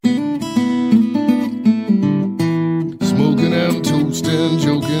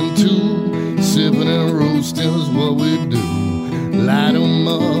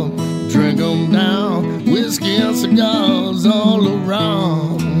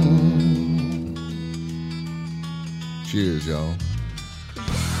Cheers, y'all.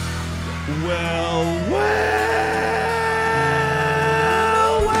 Well.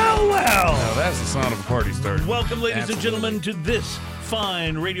 Now that's the sound of a party starter. Welcome, ladies Absolutely. and gentlemen, to this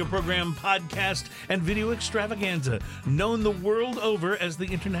fine radio program, podcast, and video extravaganza, known the world over as the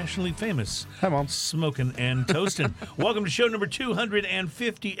internationally famous Hi, Mom. Smokin' and Toastin'. Welcome to show number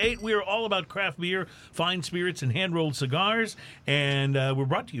 258. We are all about craft beer, fine spirits, and hand-rolled cigars, and we're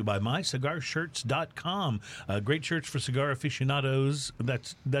brought to you by MyCigarShirts.com. Great shirts for cigar aficionados.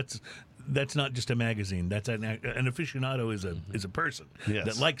 That's not just a magazine. That's an aficionado is a person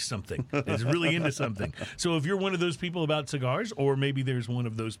that likes something, is really into something. So if you're one of those people about cigars, or maybe there's one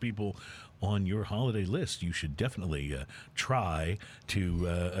of those people on your holiday list, you should definitely try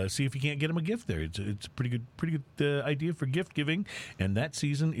to see if you can't get them a gift there. It's a pretty good idea for gift giving, and that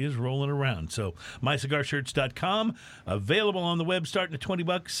season is rolling around. So MyCigarShirts.com, available on the web starting at $20.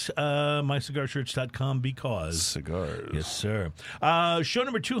 MyCigarShirts.com, because Cigars. yes, sir. Show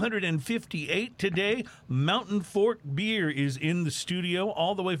number 258 today. Mountain Fork Beer is in the studio,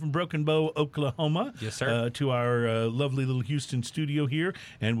 all the way from Broken Bow, Oklahoma. Yes, sir. To our lovely little Houston studio here,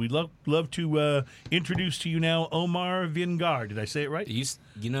 and we'd love to introduce to you now Omar Vingar. Did I say it right?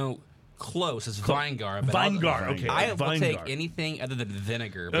 You know, close. It's Vinegar. But Vinegar. Okay. I will take Vinegar. anything other than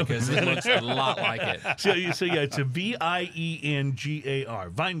vinegar because it looks a lot like it. So yeah, it's a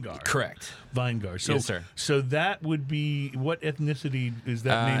Viengar. Vinegar. Correct. Vinegar. So, Yes, sir. So that would be, what ethnicity is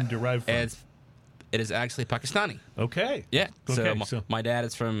that name derived from? It is actually Pakistani. Okay. Yeah. Okay, So my dad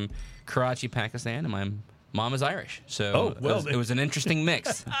is from Karachi, Pakistan, and my mom is Irish. So it was an interesting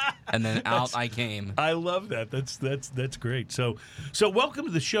mix. And then out I came. I love that. That's great. So welcome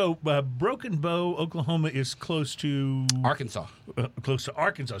to the show. Broken Bow, Oklahoma is close to Arkansas.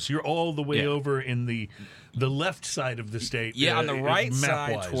 So you're all the way over in the left side of the state. Yeah, on the right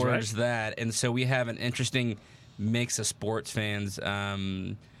map-wise, side towards right? that. And so we have an interesting mix of sports fans.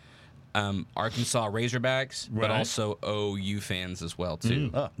 Arkansas Razorbacks, Right. but also OU fans as well too.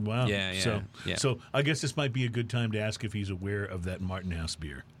 Wow. Yeah. So I guess this might be a good time to ask if he's aware of that Martin House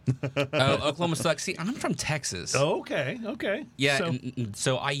beer. Oklahoma sucks. See, I'm from Texas. Oh, okay. Yeah, So,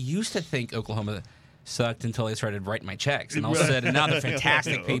 so I used to think Oklahoma sucked until they started writing my checks, and all of a sudden now they're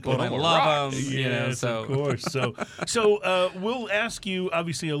fantastic people, and I love them. yes, of course. So we'll ask you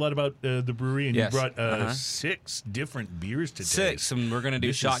obviously a lot about the brewery, and Yes. you brought 6 different beers today. 6, and we're going to do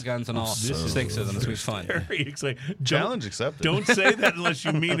This is- shotguns on all this is 6 of them. It's going to be fun. Very exciting. Challenge accepted. Don't say that unless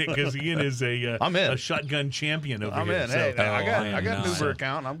you mean it, because Ian is I'm in. a shotgun champion over I'm here. in. Hey, I got man, an no. Uber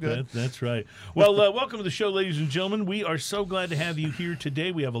account. I'm good. That's right. Well, welcome to the show, ladies and gentlemen. We are so glad to have you here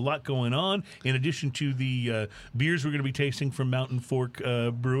today. We have a lot going on. In addition to the beers we're going to be tasting from Mountain Fork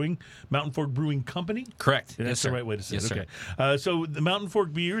Brewing Company. Correct. That's Yes, sir. the right way to say Yes, it. sir. Okay. So the Mountain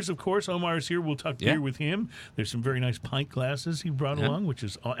Fork beers, of course. Omar is here. We'll talk beer with him. There's some very nice pint glasses he brought along, which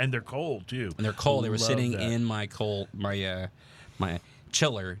is, and they're cold too. And they're cold. They were Love sitting that. in my my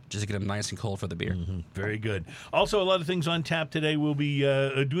chiller just to get them nice and cold for the beer. Very good. Also, a lot of things on tap today. We'll be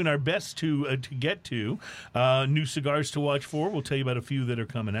doing our best to get to new cigars to watch for. We'll tell you about a few that are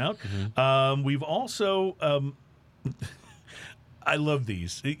coming out. We've also. I love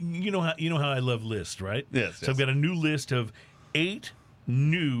these. You know how I love lists, right? Yes, So yes. I've got a new list of 8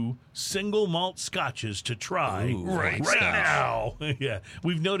 new single malt scotches to try Ooh, right scotch. now. Yeah,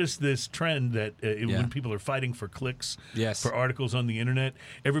 we've noticed this trend that when people are fighting for clicks Yes. for articles on the internet,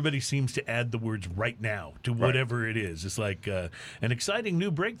 everybody seems to add the words "right now" to whatever it is. It's like an exciting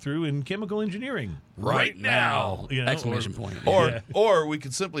new breakthrough in chemical engineering. Right now. You know, Exclamation point. Or we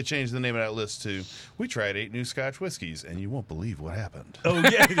could simply change the name of that list to "We tried 8 new Scotch whiskeys, and you won't believe what happened." Oh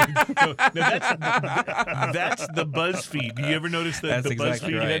yeah, no, that's the BuzzFeed. Do you ever notice that That's the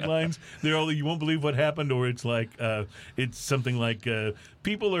exactly BuzzFeed right. headlines? They're all "you won't believe what happened," or it's like it's something like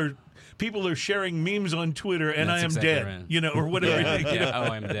people are sharing memes on Twitter, and That's I am exactly dead, right. you know, or whatever. you know. Oh,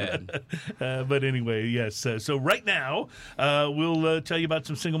 I'm dead. But anyway, yes. So right now, we'll tell you about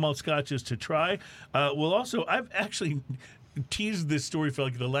some single malt scotches to try. We'll also, I've actually teased this story for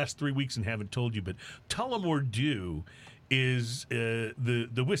like the last 3 weeks and haven't told you, but Tullamore Dew is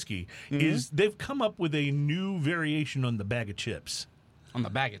the whiskey is they've come up with a new variation on the bag of chips. On the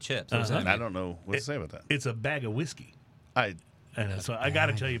bag of chips. What does that I mean? don't know what to say about that. It's a bag of whiskey. And so I got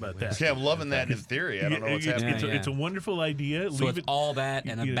to tell you about that. See, I'm loving that in theory. I don't know what's happening. It's a wonderful idea. So it's all that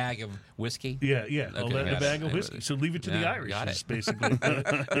and a you know, bag of whiskey? Yeah. All Okay, that in a got bag it. of whiskey. So leave it to the Yeah, Irish, got is it. basically.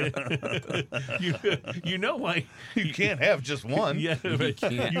 you know why? You can't have just one. Yeah, You right.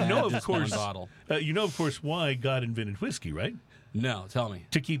 can't You know, have of just one course. bottle. You know, of course, why God invented whiskey, right? No, tell me.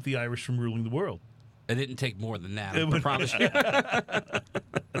 To keep the Irish from ruling the world. It didn't take more than that. I promise you.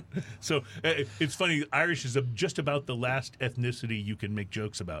 So it's funny. Irish is just about the last ethnicity you can make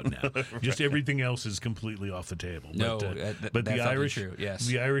jokes about now. Right. Just everything else is completely off the table. No, but that's the Irish, true. Yes,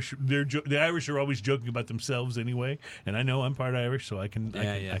 the Irish are always joking about themselves anyway. And I know I'm part Irish, so I can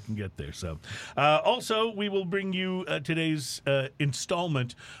get there. So also we will bring you today's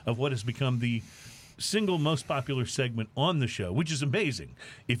installment of what has become the single most popular segment on the show, which is amazing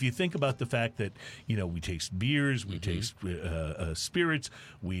if you think about the fact that we taste beers, we taste spirits,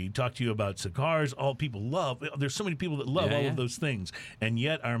 we talk to you about cigars. All people love. There's so many people that love all of those things, and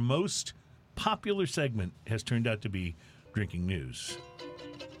yet our most popular segment has turned out to be drinking news.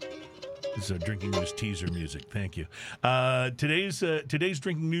 This is our drinking news teaser music. Thank you. Today's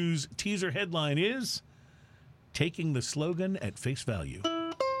drinking news teaser headline is "Taking the slogan at face value."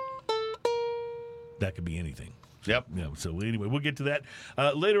 That could be anything. Yep. Yeah. So anyway, we'll get to that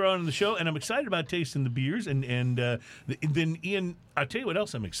later on in the show, and I'm excited about tasting the beers. And then Ian, I'll tell you what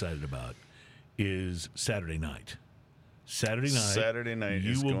else I'm excited about is Saturday night. Saturday night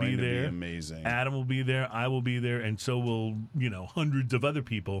you will be there. Be amazing. Adam will be there. I will be there, and so will hundreds of other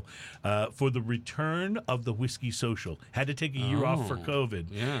people for the return of the Whiskey Social. Had to take a year off for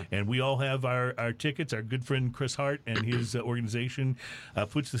COVID, and we all have our tickets. Our good friend Chris Hart and his organization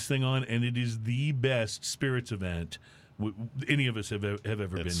puts this thing on, and it is the best spirits event any of us have ever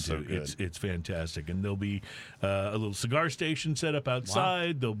been so to. It's fantastic, and there'll be a little cigar station set up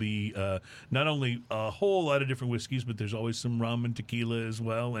outside. Wow. There'll be not only a whole lot of different whiskeys, but there's always some rum and tequila as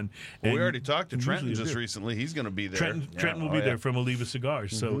well. And we already talked to Trenton just recently. He's going to be there. Trenton will be there from Oliva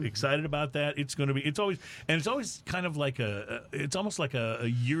Cigars. So excited about that. It's going to be. It's always kind of like it's almost like a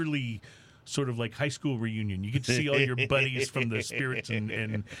yearly sort of like high school reunion. You get to see all your buddies from the spirits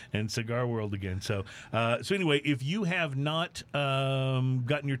and cigar world again. So anyway, if you have not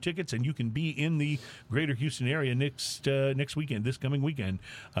gotten your tickets and you can be in the greater Houston area next weekend, this coming weekend,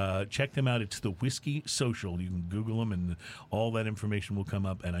 check them out. It's the Whiskey Social. You can Google them and all that information will come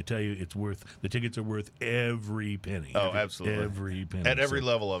up. And I tell you, the tickets are worth every penny. Oh, absolutely. Every penny. At every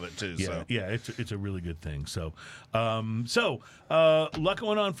level of it too. Yeah, it's a really good thing. So a lot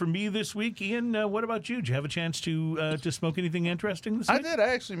going on for me this week. Ian, what about you? Did you have a chance to smoke anything interesting this week? I did. I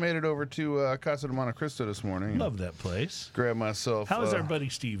actually made it over to Casa de Monte Cristo this morning. Love that place. Grabbed myself. How's our buddy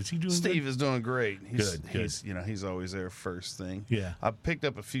Steve? Is he doing good? Steve is doing great. Good. He's always there first thing. Yeah. I picked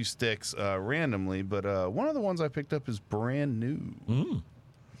up a few sticks randomly, but one of the ones I picked up is brand new.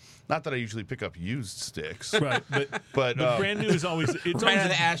 Not that I usually pick up used sticks. Right, but brand new is always... It's right out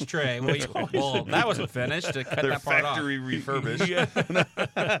of the ashtray. Well, that wasn't finished. To cut They're that part factory off. refurbished. Yeah.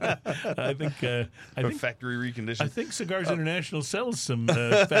 I think factory reconditioned. I think Cigars International sells some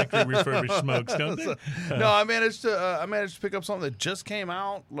factory refurbished smokes, don't they? No, I managed to pick up something that just came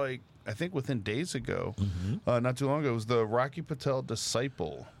out, like, I think within days ago. Not too long ago. It was the Rocky Patel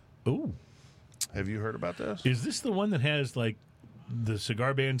Disciple. Ooh. Have you heard about this? Is this the one that has, like, the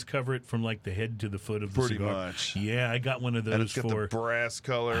cigar bands cover it from like the head to the foot of the cigar? Pretty much. Yeah, I got one of those and it's got the brass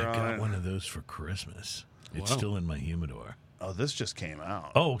color on it. I got one of those for Christmas. It's still in my humidor. Oh, this just came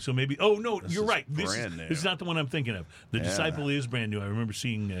out. Oh, so maybe. Oh no, this you're right. This new. the one I'm thinking of. The Disciple is brand new. I remember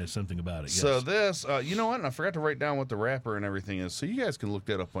seeing something about it. Yes. So this, you know what? And I forgot to write down what the wrapper and everything is. So you guys can look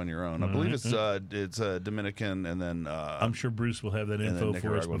that up on your own. I believe it's Dominican, and then I'm sure Bruce will have that info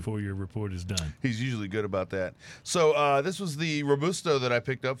for us before your report is done. He's usually good about that. So this was the Robusto that I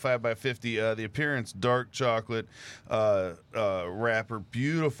picked up, 5x50. The appearance, dark chocolate wrapper,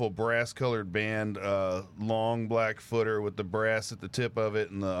 beautiful brass colored band, long black footer with the brass at the tip of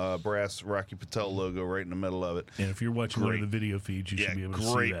it and the brass Rocky Patel logo right in the middle of it. And if you're watching one of the video feeds, you should be able to see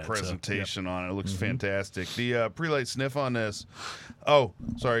that. Great presentation on it. It looks fantastic. The pre-light sniff on this. Oh,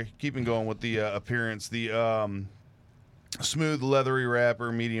 sorry. Keeping going with the appearance. The smooth, leathery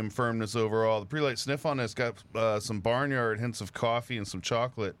wrapper, medium firmness overall. The pre-light sniff on this got some barnyard hints of coffee and some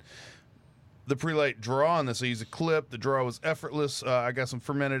chocolate. The pre-light draw on this, I used a clip. The draw was effortless. I got some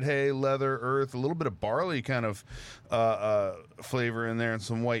fermented hay, leather, earth, a little bit of barley kind of flavor in there, and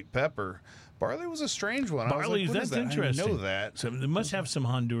some white pepper. Barley was a strange one. Barley, that's interesting. I didn't know that. So it must have some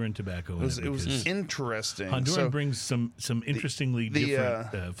Honduran tobacco in it. It was interesting. Honduran brings some interestingly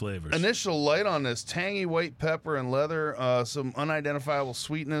different flavors. Initial light on this, tangy white pepper and leather, some unidentifiable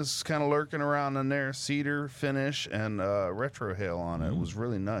sweetness kind of lurking around in there, cedar finish, and retrohale on it. It was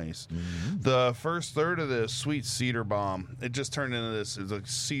really nice. The first third of this, sweet cedar bomb, it just turned into this. It's like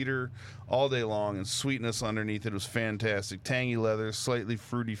cedar all day long, and sweetness underneath it was fantastic. Tangy leather, slightly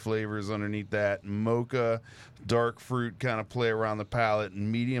fruity flavors underneath that. Mocha, dark fruit kind of play around the palate, and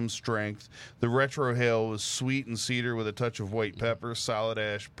medium strength. The retrohale was sweet and cedar with a touch of white pepper, solid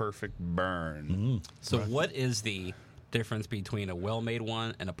ash, perfect burn. So what is the difference between a well-made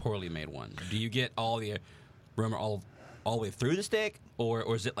one and a poorly made one? Do you get all the aroma all the way through the stick,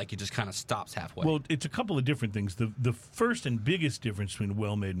 or is it like it just kind of stops halfway? Well, it's a couple of different things. The first and biggest difference between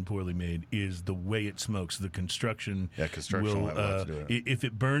well-made and poorly made is the way it smokes. The construction, construction will have a lot to do with it. If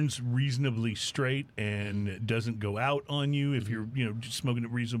it burns reasonably straight and doesn't go out on you, if you're just smoking it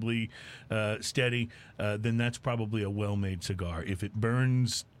reasonably steady, then that's probably a well-made cigar. If it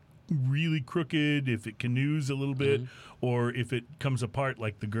burns really crooked, if it canoes a little bit, or if it comes apart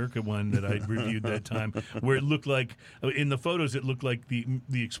like the Gurkha one that I reviewed that time, where it looked like, in the photos, it looked like the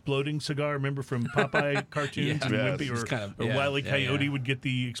exploding cigar. Remember from Popeye cartoons? And Wimpy or Wile E. Coyote would get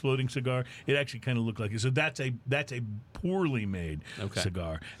the exploding cigar. It actually kind of looked like it. So that's a poorly made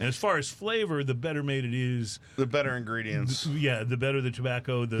cigar. And as far as flavor, the better made it is, the better ingredients. The better the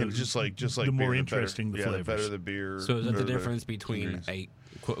tobacco, just like the more interesting the flavors. The better the beer. So is that the difference between a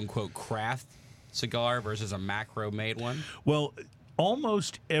quote-unquote craft cigar versus a macro-made one? Well,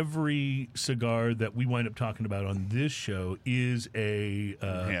 almost every cigar that we wind up talking about on this show is a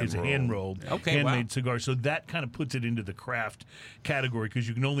hand-rolled, handmade cigar. So that kind of puts it into the craft category because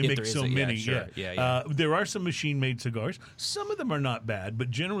you can only make so many. There are some machine-made cigars. Some of them are not bad,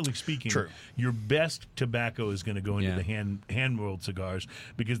 but generally speaking, your best tobacco is going to go into the hand-rolled cigars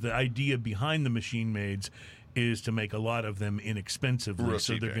because the idea behind the machine-mades is to make a lot of them inexpensively,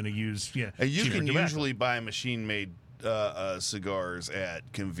 so they're going to use and you can usually buy machine-made cigars at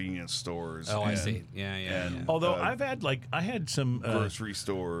convenience stores. Oh, I see. Yeah. Although I had some grocery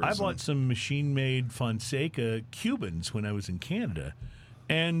stores. I bought some machine-made Fonseca Cubans when I was in Canada.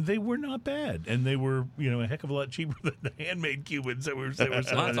 And they were not bad, and they were, a heck of a lot cheaper than the handmade Cubans that were selling.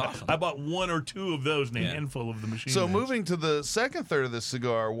 That's awesome. I bought one or two of those and a handful of the machine. So moving to the second third of the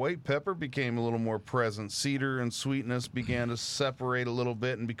cigar, white pepper became a little more present. Cedar and sweetness began to separate a little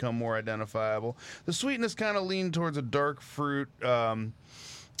bit and become more identifiable. The sweetness kind of leaned towards a dark fruit,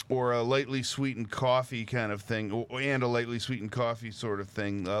 or a lightly sweetened coffee kind of thing, and a lightly sweetened coffee sort of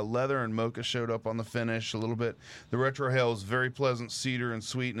thing. Leather and mocha showed up on the finish a little bit. The retrohale is very pleasant cedar and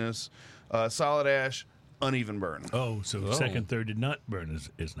sweetness. Solid ash, uneven burn. Second, third did not burn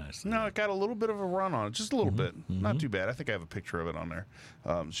as nice. No, it got a little bit of a run on it, just a little bit. Not too bad. I think I have a picture of it on there.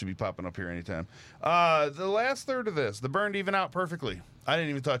 Should be popping up here anytime. The last third of this, the burned even out perfectly. I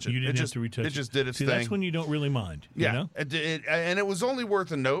didn't even touch it. You didn't have to retouch it. It just did its thing. That's when you don't really mind. Yeah, you know? And it was only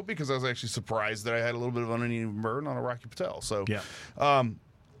worth a note because I was actually surprised that I had a little bit of uneven burn on a Rocky Patel. So,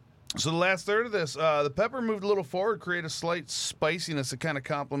 so the last third of this, the pepper moved a little forward, created a slight spiciness that kind of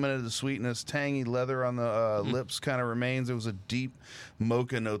complemented the sweetness. Tangy leather on the lips kind of remains. There was a deep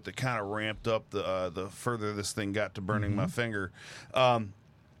mocha note that kind of ramped up the further this thing got to burning my finger.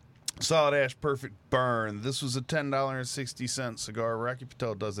 Solid ash, perfect burn. This was a $10.60 cigar. Rocky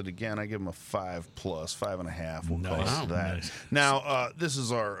Patel does it again. I give him a 5+, 5.5. We'll call it that. Nice. Now, this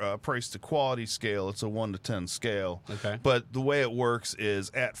is our price to quality scale. It's a 1 to 10 scale. Okay. But the way it works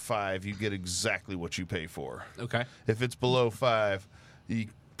is at 5, you get exactly what you pay for. Okay. If it's below 5, you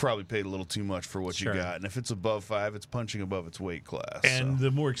probably paid a little too much for what you got. And if it's above 5, it's punching above its weight class. And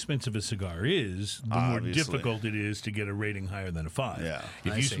the more expensive a cigar is, the more difficult it is to get a rating higher than a 5. Yeah.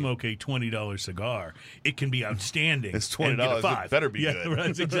 If you smoke a $20 cigar, it can be outstanding. It's $20. It better be good.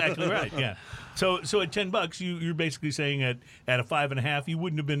 That's exactly right. Yeah. So at $10, you're basically saying at a 5.5, you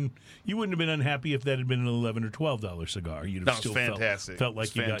wouldn't have been unhappy if that had been an $11 or $12 cigar. You'd have still felt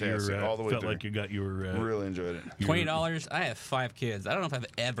like you got your all the way really enjoyed it. $20. I have 5 kids. I don't know if I've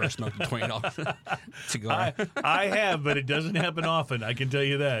ever smoked a $20 cigar. I have, but it doesn't happen often. I can tell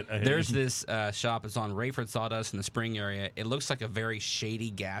you that. There's this shop. It's on Rayford Sawdust in the Spring area. It looks like a very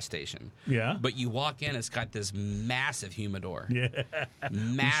shady gas station. Yeah. But you walk in, it's got this massive humidor. Yeah.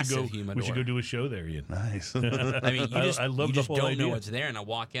 Massive humidor. We should go do a show there, Ian. Nice. I mean, I love you the just whole don't idea. know what's there, and I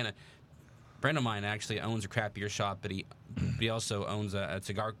walk in. A friend of mine actually owns a craft beer shop, but he also owns a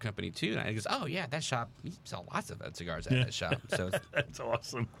cigar company too. And he goes, "Oh yeah, that shop. We sell lots of cigars at that shop." So that's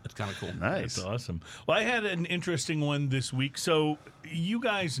awesome. It's kind of cool. Nice. That's awesome. Well, I had an interesting one this week. So you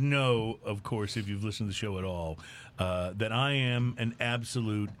guys know, of course, if you've listened to the show at all, that I am an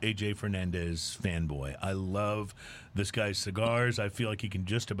absolute AJ Fernandez fanboy. I love this guy's cigars. I feel like he can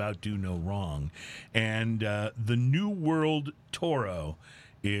just about do no wrong. And the New World Toro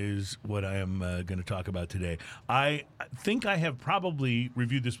is what I am going to talk about today. I think I have probably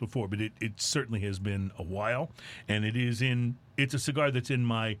reviewed this before, but it certainly has been a while. And it's a cigar that's in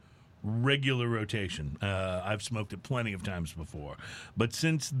my regular rotation. I've smoked it plenty of times before. But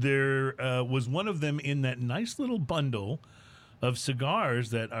since there was one of them in that nice little bundle of cigars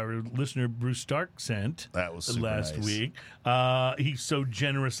that our listener Bruce Stark sent last week, he so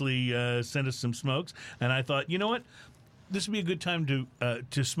generously sent us some smokes. And I thought, you know what? this would be a good time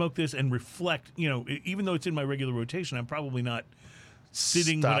to smoke this and reflect. You know, even though it's in my regular rotation, I'm probably not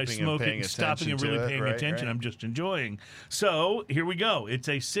sitting when I smoke it and stopping and really paying attention. I'm just enjoying. So here we go. It's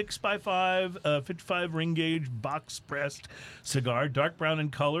a 6x5 55 ring gauge box pressed cigar, dark brown in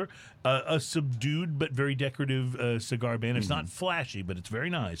color, a subdued but very decorative cigar band. It's not flashy, but it's very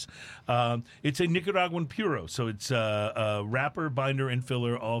nice. It's a Nicaraguan puro, so it's wrapper, binder, and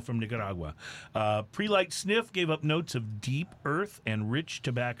filler, all from Nicaragua. Pre-light sniff gave up notes of deep earth and rich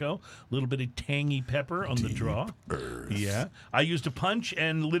tobacco, a little bit of tangy pepper on the draw. Yeah, I used a punch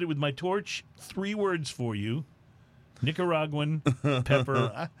and lit it with my torch. 3 words for you: Nicaraguan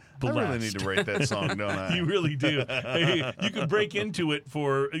pepper blast. I really need to write that song, don't I? You really do. Hey, you could break into it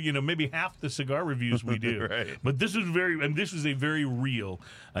for maybe half the cigar reviews we do. Right. But this was a very real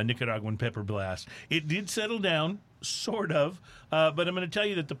Nicaraguan pepper blast. It did settle down. Sort of, but I'm going to tell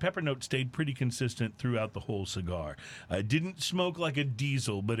you that the pepper note stayed pretty consistent throughout the whole cigar. It didn't smoke like a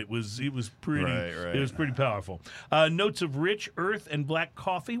diesel, but it was pretty. Right. It was pretty powerful. Notes of rich earth and black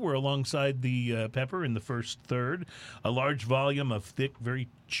coffee were alongside the pepper in the first third. A large volume of thick, very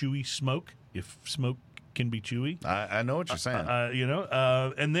chewy smoke, if smoke can be chewy. I know what you're saying.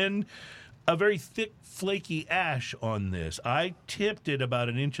 And then a very thick, flaky ash on this. I tipped it about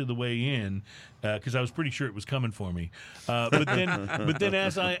an inch of the way in because I was pretty sure it was coming for me. But then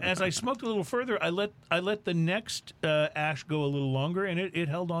as I smoked a little further, I let the next ash go a little longer, and it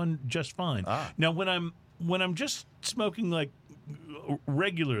held on just fine. Now when I'm just smoking like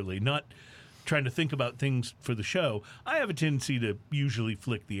regularly, not trying to think about things for the show, I have a tendency to usually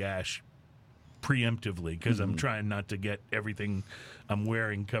flick the ash preemptively because I'm trying not to get everything I'm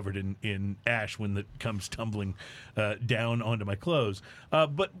wearing covered in ash when it comes tumbling down onto my clothes.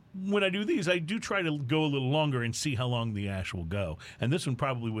 But when I do these, I do try to go a little longer and see how long the ash will go. And this one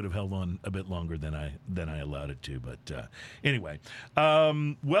probably would have held on a bit longer than I allowed it to. But anyway,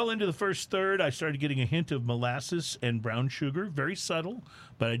 well into the first third, I started getting a hint of molasses and brown sugar. Very subtle,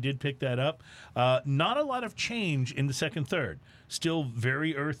 but I did pick that up. Not a lot of change in the second third. Still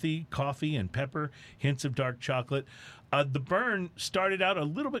very earthy, coffee and pepper, hints of dark chocolate. The burn started out a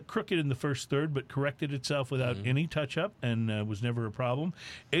little bit crooked in the first third, but corrected itself without any touch-up and was never a problem.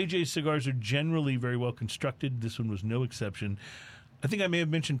 AJ's cigars are generally very well constructed. This one was no exception. I think I may have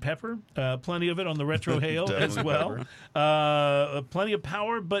mentioned pepper, plenty of it on the Retro Hail as well. Plenty of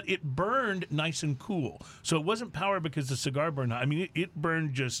power, but it burned nice and cool. So it wasn't power because the cigar burned hot. I mean, it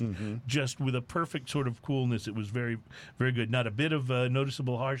burned just with a perfect sort of coolness. It was very, very good. Not a bit of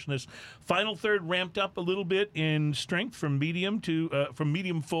noticeable harshness. Final third ramped up a little bit in strength from medium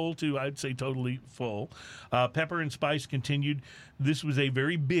full to, I'd say, totally full. Pepper and spice continued. This was a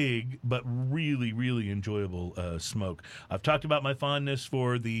very big but really, really enjoyable smoke. I've talked about my fondness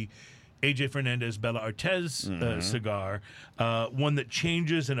for the AJ Fernandez Bella Artez cigar, one that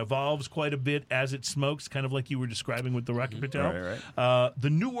changes and evolves quite a bit as it smokes, kind of like you were describing with the Rocky Patel. Right. The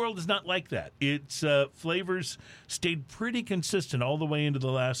New World is not like that. Its flavors stayed pretty consistent all the way into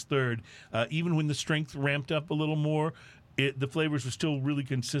the last third, even when the strength ramped up a little more. The flavors were still really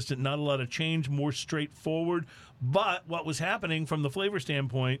consistent, not a lot of change, more straightforward. But what was happening from the flavor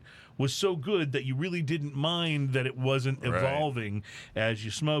standpoint was so good that you really didn't mind that it wasn't evolving as you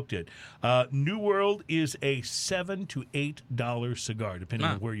smoked it. New World is a $7 to $8 cigar, depending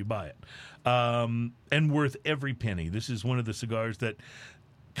on where you buy it, and worth every penny. This is one of the cigars that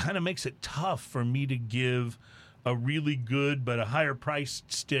kind of makes it tough for me to give a really good but a higher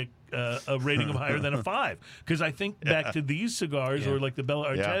priced stick a rating of higher than a 5, because I think back to these cigars or like the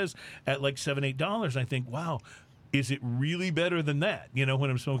Bella Artez at like $7-8. I think, wow, is it really better than that? When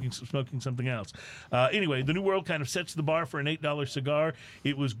I'm smoking something else. Anyway, the New World kind of sets the bar for an $8 cigar.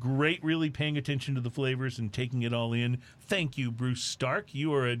 It was great, really paying attention to the flavors and taking it all in. Thank you, Bruce Stark.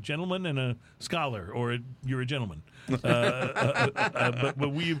 You are a gentleman and a scholar, or you're a gentleman.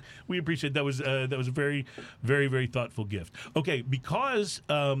 But we appreciate that. Was a very, very, very thoughtful gift. Okay, because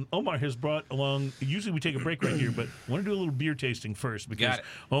Omar has brought along. Usually we take a break right here, but I want to do a little beer tasting first because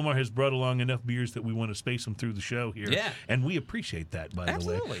Omar has brought along enough beers that we want to space them through the show here. Yeah, and we appreciate that, by the way.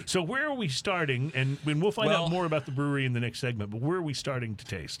 Absolutely. So where are we starting? And we'll find out more about the brewery in the next segment. But where are we starting to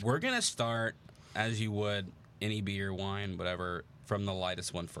taste? We're gonna start as you would any beer, wine, whatever, from the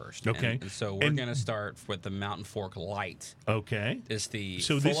lightest one first. Okay. And so we're going to start with the Mountain Fork Light. Okay. It's the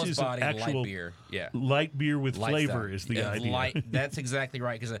this is body actual light beer. Yeah. Light beer with Light flavor stuff. is the idea. Light, that's exactly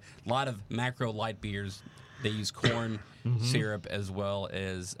right, because a lot of macro light beers, they use corn syrup as well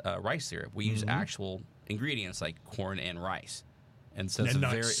as rice syrup. We use actual ingredients like corn and rice. And so it's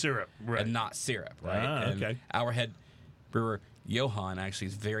not syrup, right? And not syrup, right? Okay. And our head brewer, Johan, actually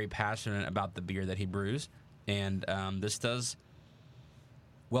is very passionate about the beer that he brews. and this does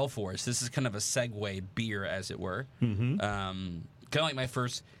well for us. This is kind of a segue beer, as it were. Mm-hmm. Kind of like my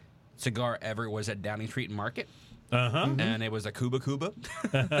first cigar ever was at Downing Street Market, Uh-huh. and it was a Cuba Cuba.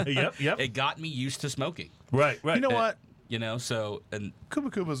 Yep. It got me used to smoking. Right. You know what? You know, so and Cuba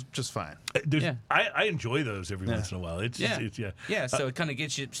Cuba's just fine. There's- I enjoy those every once in a while. It's yeah. yeah. So it kind of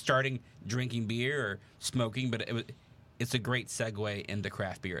gets you starting drinking beer or smoking, but it's a great segue into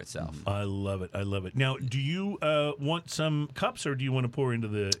craft beer itself. I love it. I love it. Now, do you want some cups, or do you want to pour into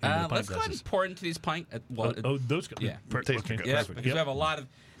the pint Let's go ahead glasses? and pour into these pint. Those cups. Yeah. Taste the cups. Yeah, Perfect. because Yep. we have a lot of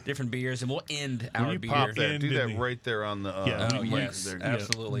different beers, and we'll end When our you beer. pop that, End do in that the- right there on the. Yeah. Oh We- yes, there,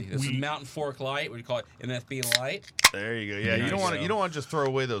 absolutely. This is Mountain Fork Light. We call it MFB Light. there you go. Yeah, you Nice. don't want to. You don't want to just throw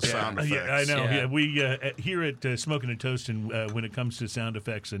away those sound effects. Yeah, I know. Yeah. Yeah, we here at Smoking and Toasting, when it comes to sound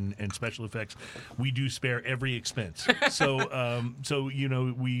effects and special effects, we do spare every expense. So,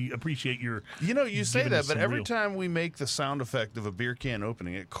 we appreciate your. You know, you say giving that, us but some every real- time we make the sound effect of a beer can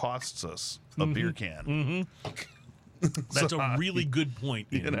opening, it costs us a beer can. That's a really good point.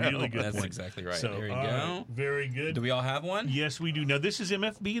 Ian. Really good That's point. exactly right. So, There you all go. right, very good. Do we all have one? Yes, we do. Now this is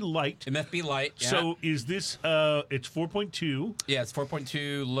MFB Light. MFB Light. Yeah. So is this? It's 4.2. Yeah, it's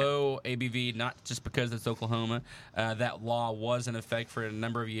 4.2 low ABV, not just because it's Oklahoma. That law was in effect for a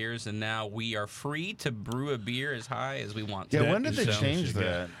number of years, and now we are free to brew a beer as high as we want to. Yeah, That when did they is change so-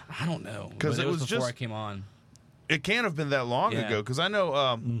 that? I don't know. 'Cause but it it was was before just- I came on. It can't have been that long Yeah. ago because I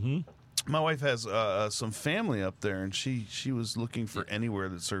know my wife has some family up there, and she was looking for anywhere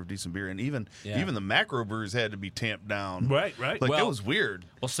that served decent beer, and even the macro brewers had to be tamped down. Right. Like Well- it was weird.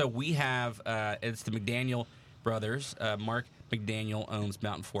 Well, so we have it's the McDaniel brothers. Mark McDaniel owns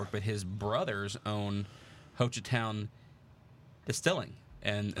Mountain Fork, but his brothers own Hochatown Distilling.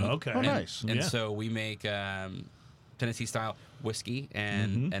 And Okay. Oh, and, nice. And Yeah. so we make Tennessee style whiskey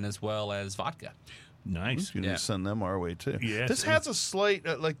and as well as vodka. Nice. You need Yeah. to send them our way too. Yes, this has a slight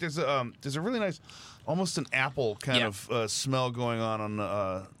like there's a really nice, almost an apple kind Yeah. of smell going on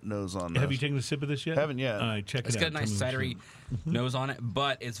the nose on this. Have you taken a sip of this yet? Haven't yet. All right, check It's it got out. a nice Tell me cidery what you- nose on it,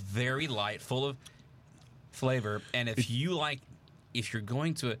 but it's very light, full of flavor. And if you're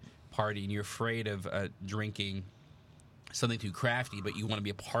going to a party and you're afraid of drinking something too crafty, but you want to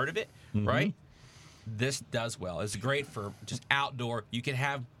be a part of it, right? This does well. It's great for just outdoor. You can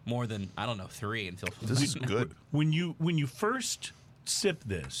have more than 3 and feel. This is good. When you first sip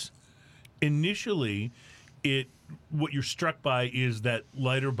this, initially, what you're struck by is that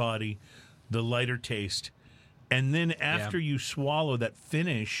lighter body, the lighter taste, and then after you swallow, that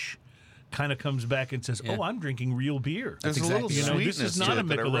finish kind of comes back and says, Yeah. "Oh, I'm drinking real beer." There's a exactly little right. This sweetness is not to a it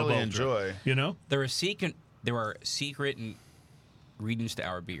that I Michelob really Ultra. enjoy. You know, There are secret ingredients to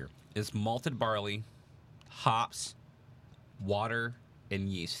our beer. It's malted barley, hops, water, and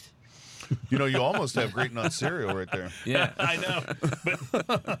yeast. You know, you almost have Great Nut cereal right there. Yeah. I know,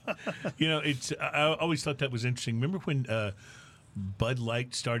 but it's. I always thought that was interesting. Remember when Bud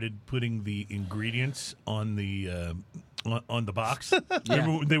Light started putting the ingredients on the box?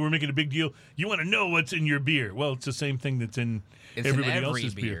 Remember they were making a big deal. You want to know what's in your beer? Well, it's the same thing that's in It's in everybody every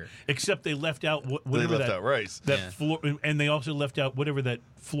else's beer, beer. except they left out They whatever left that out rice. that Yeah. floor, and they also left out whatever that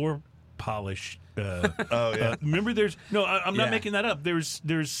floor polish. Oh yeah. Remember, I'm not Yeah. making that up.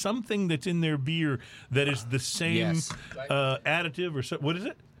 There's something that's in their beer that is the same Yes. additive or what is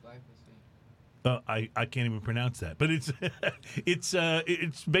it? I can't even pronounce that, but it's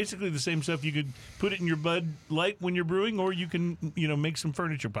it's basically the same stuff. You could put it in your Bud Light when you're brewing, or you can make some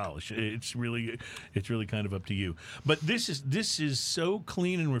furniture polish. It's really kind of up to you. But this is so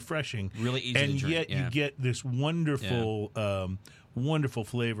clean and refreshing, Really easy to and drink, yet you yeah. get this wonderful. Wonderful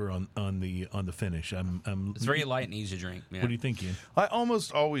flavor on the finish. It's very light and easy to drink. Yeah. What do you think, Ian? I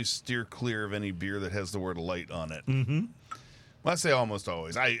almost always steer clear of any beer that has the word light on it. Mm-hmm. Well, I say almost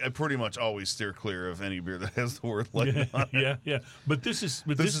always. I pretty much always steer clear of any beer that has the word light on it. Yeah. But this is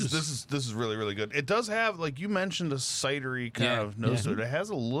This is really, really good. It does have, like you mentioned, a cidery kind Yeah. of nose to it. It has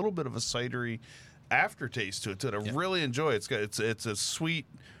a little bit of a cidery aftertaste to it. I really enjoy it. It's a sweet,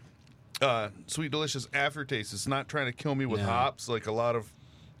 delicious aftertaste. It's not trying to kill me with No. hops like a lot of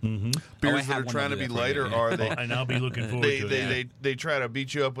I beers that had are one trying to of be that lighter for you. are. They and I'll be looking forward to it. they try to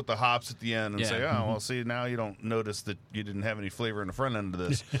beat you up with the hops at the end and Yeah. say, oh well, see now you don't notice that you didn't have any flavor in the front end of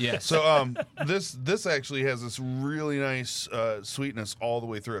this. Yes. So this actually has this really nice sweetness all the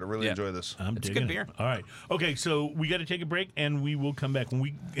way through it. I really Yeah. enjoy this. I'm It's digging good it. beer. All right. Okay, so we got to take a break, and we will come back.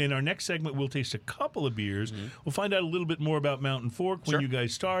 In our next segment, we'll taste a couple of beers. We'll find out a little bit more about Mountain Fork, when Sure. you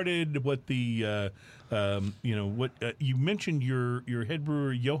guys started, what the what you mentioned your head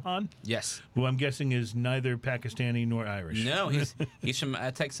brewer Johan, Yes. who I'm guessing is neither Pakistani nor Irish. No, he's from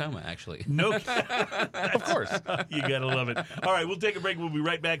Texoma, actually. No, Of course. you gotta love it. All right, we'll take a break. We'll be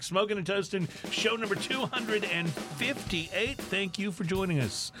right back. Smoking and Toasting, show number 258. Thank you for joining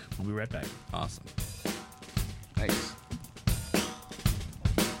us. We'll be right back. Awesome. Nice. That's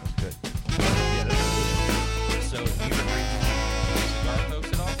good. Yeah, that's So, do you remember cigar folks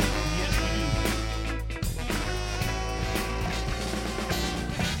at all? Yes, we do.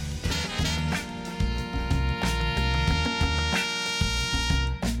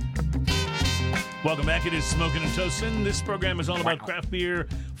 Welcome back. It is Smoking and Toasting. This program is all about craft beer,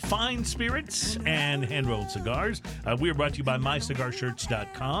 fine spirits, and hand-rolled cigars. We are brought to you by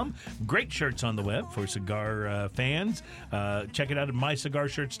MyCigarShirts.com. Great shirts on the web for cigar fans. Check it out at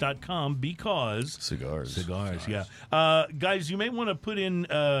MyCigarShirts.com because... Cigars. Yeah. Guys, you may want to put in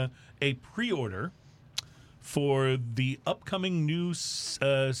a pre-order for the upcoming new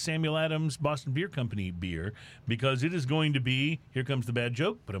Samuel Adams Boston Beer Company beer because it is going to be, here comes the bad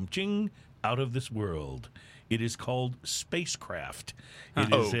joke, but ching, out of this world. It is called Spacecraft.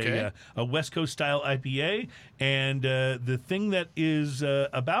 It is Okay. a West Coast style IPA, and the thing that is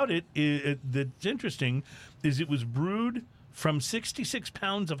about it that's interesting is it was brewed from 66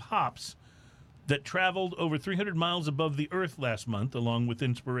 pounds of hops that traveled over 300 miles above the Earth last month, along with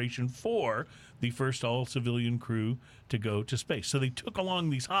inspiration for the first all-civilian crew to go to space. So they took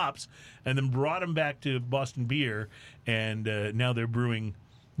along these hops and then brought them back to Boston Beer, and now they're brewing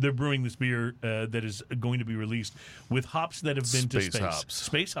this beer that is going to be released with hops that have been to Space space. hops.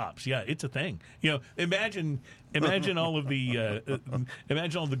 Space hops, yeah, it's a thing. You know, imagine all of the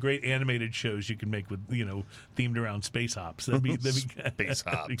imagine all the great animated shows you can make with themed around space hops. That'd be Space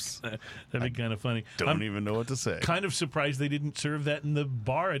hops. That'd be kind of funny. Don't even know what to say. Kind of surprised they didn't serve that in the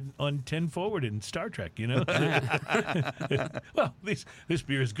bar on 10 Forward in Star Trek, Well, this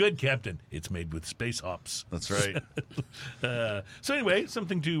beer is good, Captain. It's made with space hops. That's right. So anyway,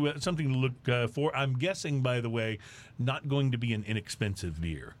 something to look for. I'm guessing, by the way, not going to be an inexpensive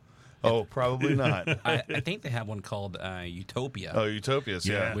beer. Oh, probably not. I think they have one called Utopia, Oh, Utopias,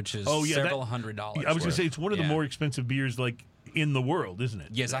 yeah. which is Oh, yeah, several $100s. I was going to worth. say it's one of the Yeah. more expensive beers in the world, isn't it?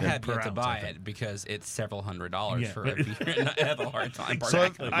 Yes, I have Per yet to ounce, buy I think. it because it's several $100s Yeah. for a beer, and I have a hard time. So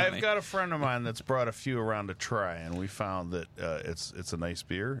partaking I've in it. got a friend of mine that's brought a few around to try, and we found that it's a nice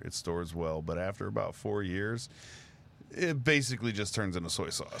beer. It stores well, but after about 4 years, it basically just turns into soy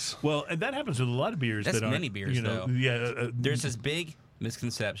sauce. Well, and that happens with a lot of beers. That's that aren't, many beers, though. Yeah, There's this big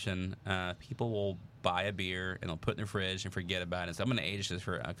misconception. People will buy a beer and they'll put it in their fridge and forget about it. So I'm going to age this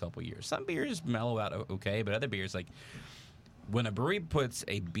for a couple years. Some beers mellow out okay, but other beers, like when a brewery puts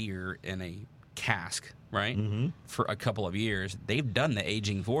a beer in a cask, right, for a couple of years, they've done the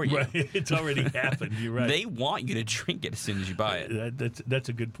aging for you. right. It's already happened. You're right. They want you to drink it as soon as you buy it. That's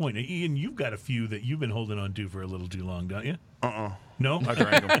a good point. Ian, you've got a few that you've been holding on to for a little too long, don't you? No. I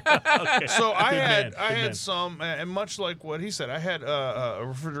drank them. Okay. So I man, had good man. some, and much like what he said, I had a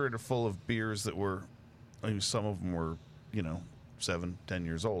refrigerator full of beers that were, some of them were, 7-10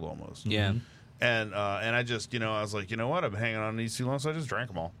 years old almost. Yeah. And I just, I was like, you know what? I've been hanging on these too long, so I just drank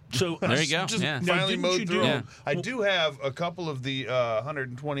them all. So There you go. Just Yeah. Now, finally didn't mowed you through do- them. Yeah. I do have a couple of the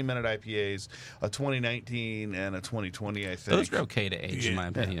 120-minute IPAs, a 2019 and a 2020, I think. Those are okay to age, in my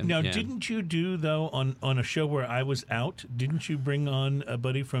opinion. Now, Yeah. didn't you do though on a show where I was out? Didn't you bring on a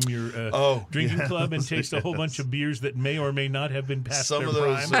buddy from your drinking yes, club and taste a whole yes. bunch of beers that may or may not have been past Some their of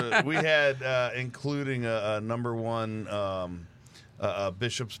those prime? we had, including a number one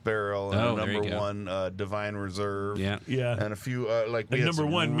Bishop's Barrel and Oh, a there you number go. one Divine Reserve. Yeah. Yeah. And a few we And had number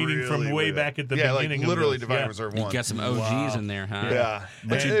some one, meaning from really way weird- back at the yeah, beginning like of literally those, Divine yeah. Reserve You one. got some OGs in there, huh? Yeah,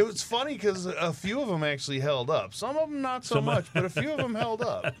 But and you- it was funny because a few of them actually held up. Some of them not so much, but a few of them held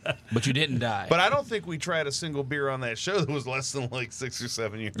up. But you didn't die. But I don't think we tried a single beer on that show that was less than like 6 or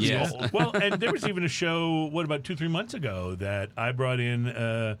 7 years Yeah. old. Well, and there was even a show, about 2-3 months ago, that I brought in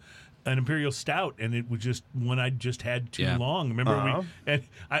an Imperial Stout, and it was just one I just had too Yeah. long. Remember, Uh-huh. and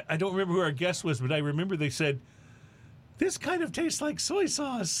I don't remember who our guest was, but I remember they said, this kind of tastes like soy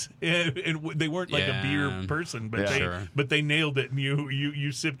sauce. And they weren't like a beer Yeah. person, but Yeah. Sure. they nailed it. And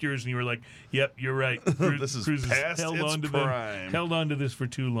you sipped yours, and you were like, "Yep, you're right." This is Cruz has past its prime. held on to this for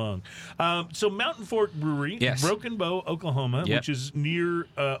too long. So Mountain Fork Brewery, Yes. Broken Bow, Oklahoma, Yep. which is near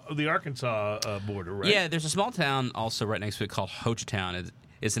the Arkansas border, right? Yeah, there's a small town also right next to it called Hochatown.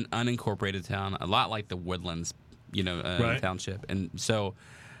 It's an unincorporated town, a lot like the Woodlands, Right. township. And so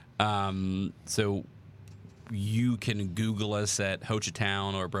you can Google us at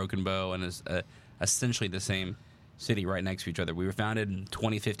Hochatown or Broken Bow, and it's essentially the same city right next to each other. We were founded in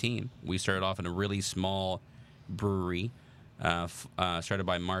 2015. We started off in a really small brewery. started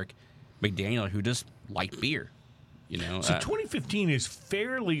by Mark McDaniel, who just liked beer. You know, So 2015 is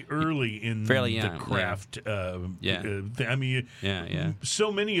fairly early in Fairly the young, craft. Yeah. I mean, Yeah.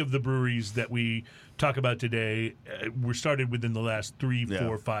 so many of the breweries that we talk about today were started within the last 3, Yeah.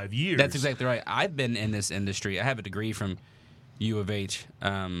 4, 5 years. That's exactly right. I've been in this industry. I have a degree from U of H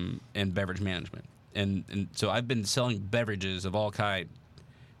in beverage management, and so I've been selling beverages of all types.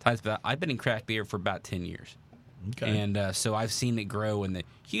 But I've been in craft beer for about 10 years. Okay. And so I've seen it grow in the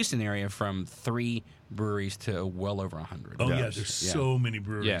Houston area from 3 breweries to well over 100. Oh yeah, Yes. there's so many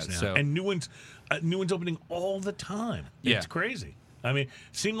breweries Yeah, now, so- and new ones opening all the time. Yeah. It's crazy. I mean,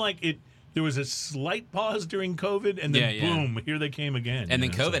 seemed like it. There was a slight pause during COVID, and then Yeah, yeah. boom, here they came again. And you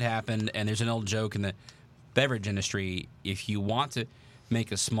then know, COVID so- happened, and there's an old joke in the beverage industry: if you want to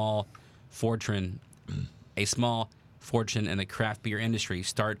make a small fortune in the craft beer industry,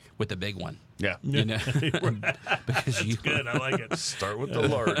 start with the big one. Yeah. You know, because you Good, I like it. Start with the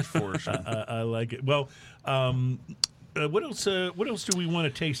large portion. I like it. Well, what else? What else do we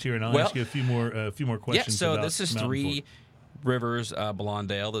want to taste here? And I'll Well, ask you a few more questions. Yeah, so about this is Mountain Three Fork. Rivers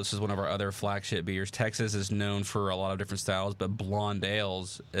Blondale. This is one of our other flagship beers. Texas is known for a lot of different styles, but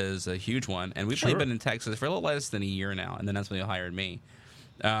Blondales is a huge one. And we've Sure. only been in Texas for a little less than a year now, and then that's when they hired me.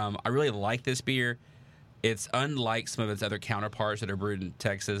 I really like this beer. It's unlike some of its other counterparts that are brewed in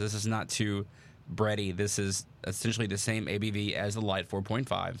Texas. This is not too bready. This is essentially the same ABV as the Light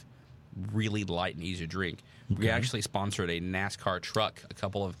 4.5. Really light and easy to drink. We actually sponsored a NASCAR truck a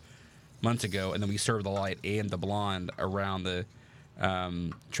couple of months ago, and then we served the Light and the Blonde around the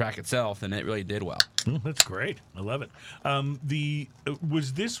track itself, and it really did well. That's great. I love it.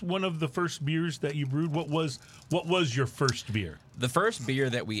 Was this one of the first beers that you brewed? What was your first beer? The first beer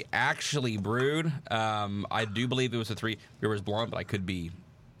that we actually brewed, I do believe it was a Three Rivers Blonde, but I could be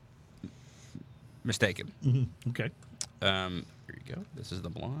mistaken. Okay. Here you go. This is the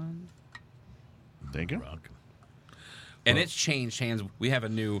Blonde. Thank you. Rock. And it's changed hands. We have a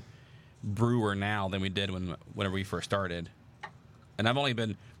new brewer now than we did whenever we first started. And I've only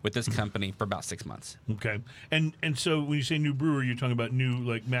been with this company for about 6 months. Okay. And so when you say new brewer, you're talking about new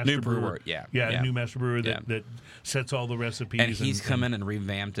master New brewer, Yeah, yeah. new master brewer Yeah. that sets all the recipes. And he's come in and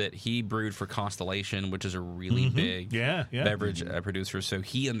revamped it. He brewed for Constellation, which is a really big Yeah. beverage producer. So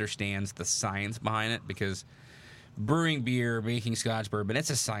he understands the science behind it, because brewing beer, making Scotch bourbon, it's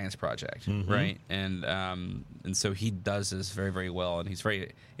a science project, right? And so he does this very, very well, and he's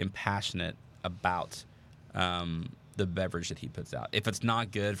very impassionate about the beverage that he puts out. If it's not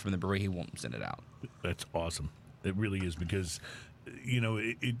good from the brewery, he won't send it out. That's awesome. It really is, because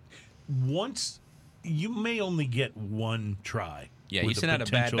it once you may only get one try. Yeah, with you send out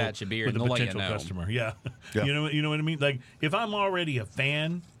a bad batch of beer with and a they'll let you potential know. customer. Yeah. Yeah. You know what I mean? Like, if I'm already a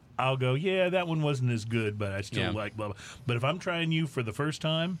fan, I'll go, yeah, that one wasn't as good, but I still Yeah. like blah blah. But if I'm trying you for the first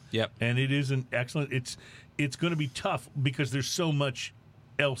time, Yep. and it isn't excellent, it's going to be tough, because there's so much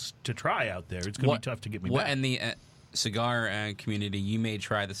else to try out there. It's going to be tough to get me back. In the cigar community, you may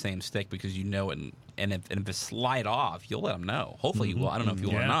try the same stick because you know it, and if it's slight off, you'll let them know. Hopefully you will. I don't know if you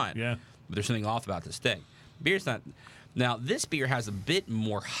will or not. Yeah. But there's something off about the stick. Beer's not. Now, this beer has a bit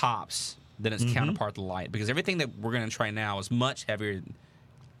more hops than its counterpart, the Light, because everything that we're going to try now is much heavier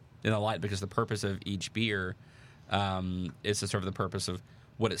than the Light, because the purpose of each beer is to serve the purpose of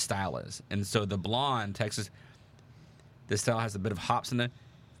what its style is. And so the Blonde, Texas, this style has a bit of hops in the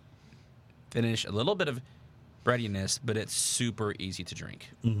finish, a little bit of breadiness, but it's super easy to drink.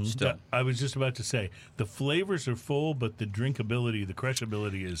 Still. Yeah, I was just about to say, the flavors are full, but the drinkability, the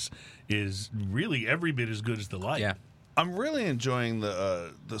crushability is really every bit as good as the Light. Yeah. I'm really enjoying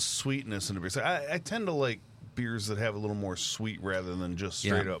the sweetness in the beers. I tend to like beers that have a little more sweet rather than just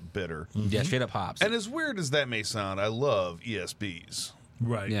straight up bitter. Yeah, straight up hops. And as weird as that may sound, I love ESBs.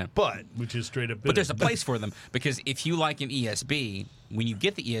 Right. Yeah. But Which is straight up bitter. But there's a place for them, because if you like an ESB, when you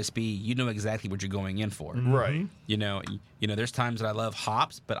get the ESB, you know exactly what you're going in for. right. You know, there's times that I love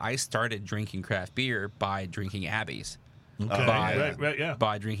hops, but I started drinking craft beer by drinking Abbeys, Okay. by- right, yeah.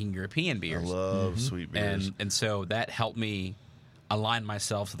 by drinking European I beers, love sweet beers. and so that helped me align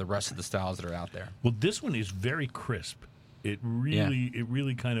myself to the rest of the styles that are out there. Well, this one is very crisp. It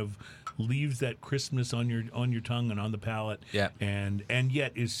really kind of leaves that crispness on your tongue and on the palate. Yeah. And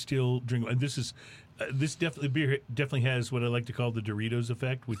yet is still drinkable. And this beer definitely has what I like to call the Doritos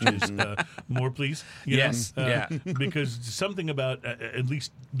effect, which is more please. You Yes, know? yeah. Because something about at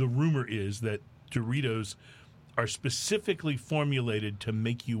least the rumor is that Doritos are specifically formulated to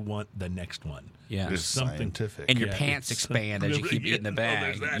make you want the next one. Yeah. There's It's something. scientific. And your Yeah, pants it's- expand as you keep eating the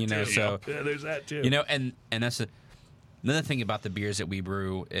bag. there's that You know, too, so yeah, there's that too. you know, and that's another thing about the beers that we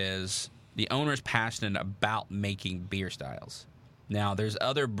brew is the owner's passionate about making beer styles. Now, there's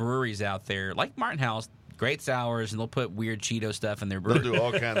other breweries out there like Martin House, great sours, and they'll put weird Cheeto stuff in their brew. They'll do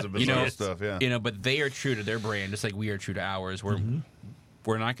all kinds of bizarre stuff, yeah. But they are true to their brand, just like we are true to ours.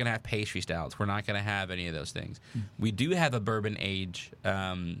 We're not going to have pastry stouts. We're not going to have any of those things. We do have a bourbon age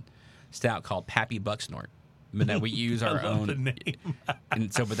stout called Pappy Bucksnort, but that we use our own. The name.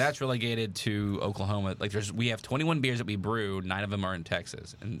 And so, but that's relegated to Oklahoma. Like, we have 21 beers that we brew. 9 of them are in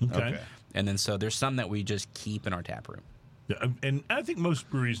Texas, and Okay. and then so there's some that we just keep in our tap room. Yeah, and I think most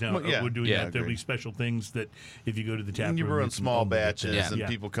breweries now Well, yeah. are doing Yeah, I that. There'll agree. be special things that if you go to the tap And you room, brew in can small omit it. batches, Yeah. and Yeah.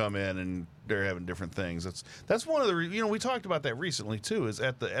 people come in and they're having different things. That's one of the we talked about that recently too. Is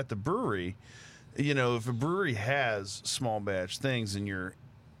at the brewery, if a brewery has small batch things and you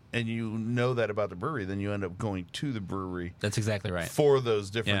know that about the brewery, then you end up going to the brewery That's exactly right. for those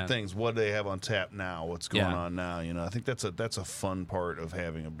different Yeah. things. What do they have on tap now? What's going Yeah. on now? I think that's a fun part of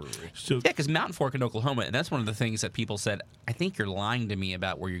having a brewery. So Yeah, because Mountain Fork in Oklahoma, and that's one of the things that people said, I think you're lying to me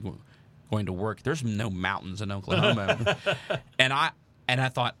about where you're going to work. There's no mountains in Oklahoma. and I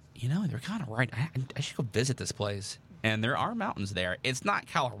thought, they're kind of right. I should go visit this place. And there are mountains there. It's not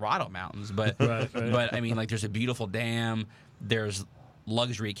Colorado mountains, but Right. but I mean, like, there's a beautiful dam. There's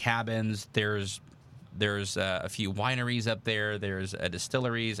luxury cabins. There's a few wineries up there. There's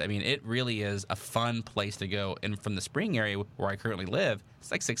distilleries. I mean, it really is a fun place to go. And from the Spring area where I currently live, it's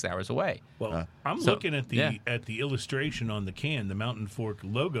like 6 hours away. Well, I'm so, looking at the yeah. at the illustration on the can, the Mountain Fork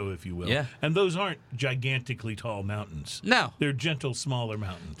logo, if you will. Yeah. And those aren't gigantically tall mountains. No. They're gentle, smaller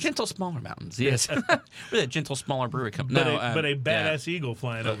mountains. Gentle, smaller mountains. Yes. We're a gentle, smaller brewery company. But a yeah. badass eagle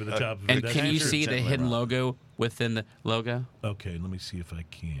flying over the top of it. And That's can you for see the gently hidden around. logo within the logo? Okay, let me see if I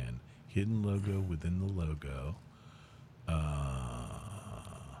can. Hidden logo within the logo.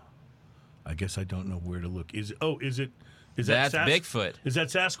 I guess I don't know where to look. Is that That's Bigfoot. Is that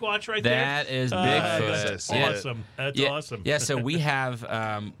Sasquatch right there? That is Bigfoot. That's Yeah. awesome. That's Yeah, awesome. Yeah, so we have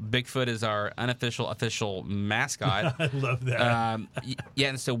Bigfoot is our official mascot. I love that. Yeah,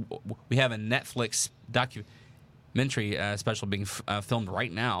 and so we have a Netflix documentary special being filmed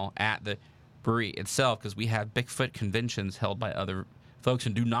right now at the brewery itself because we have Bigfoot conventions held by other folks,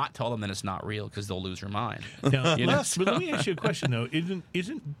 and do not tell them that it's not real because they'll lose their mind. Now, You know, but let me ask you a question though. Isn't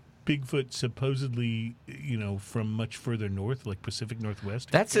Bigfoot supposedly, from much further north, like Pacific Northwest?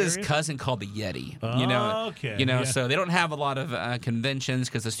 That's his area? cousin called the Yeti. Okay, yeah. So they don't have a lot of conventions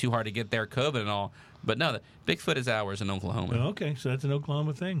because it's too hard to get there, COVID and all. But no, Bigfoot is ours in Oklahoma. Oh, okay, so that's an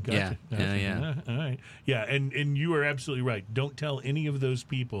Oklahoma thing. Gotcha. Yeah. All right. Yeah, and you are absolutely right. Don't tell any of those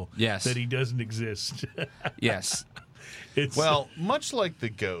people Yes. that he doesn't exist. Yes. It's Well, much like the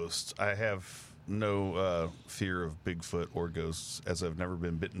ghost, I have no fear of Bigfoot or ghosts, as I've never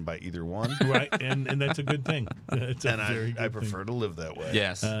been bitten by either one. right, and that's a good thing. It's a And very good I thing. prefer to live that way.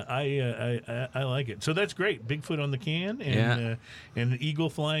 Yes. I like it. So that's great. Bigfoot on the can and Yeah. and an eagle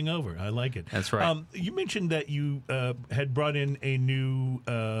flying over. I like it. That's right. You mentioned that you had brought in a new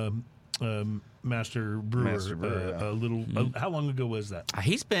master brewer. Master brewer, yeah. A little. Mm-hmm. How long ago was that?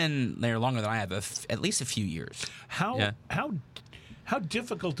 He's been there longer than I have, at least a few years. How Yeah. how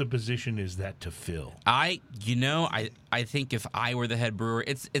difficult a position is that to fill? I think if I were the head brewer,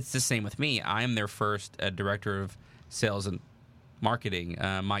 it's the same with me. I am their first director of sales and marketing.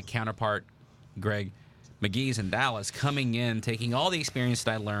 My counterpart, Greg McGee's in Dallas, coming in, taking all the experience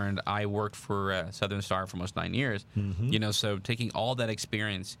that I learned. I worked for Southern Star for almost 9 years. So taking all that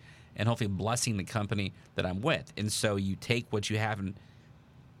experience and hopefully blessing the company that I'm with. And so you take what you have in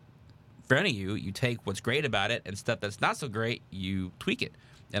front of you, you take what's great about it, and stuff that's not so great, you tweak it.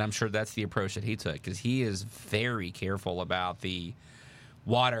 And I'm sure that's the approach that he took, because he is very careful about the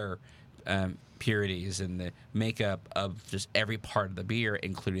water purities and the makeup of just every part of the beer,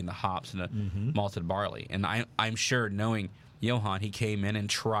 including the hops and the malted barley. And I'm sure, knowing Johan, he came in and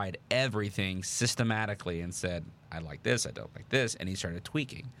tried everything systematically and said, I like this, I don't like this, and he started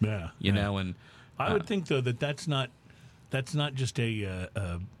tweaking. Yeah, You know, and I would think though that's not just a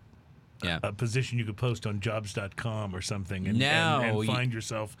position you could post on jobs.com or something and, No, and find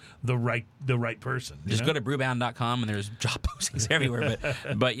yourself the right person. Just go to brewbound.com and there's job postings everywhere.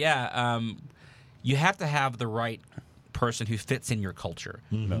 But yeah, you have to have the right person who fits in your culture.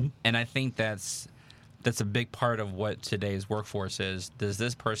 And I think that's a big part of what today's workforce is. Does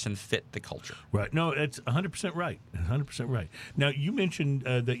this person fit the culture? Right. No, it's 100% right. 100% right. Now, you mentioned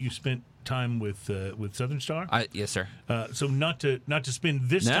that you spent time with Southern Star. Yes, sir. So not to spend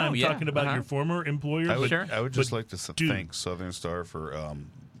this No, time yeah, talking about your former employer. I would, Sure. I would just but like to dude- thank Southern Star for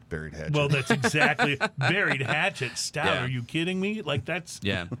Buried Hatchet. Well, that's exactly Buried Hatchet Stout. Yeah. Are you kidding me? Like that's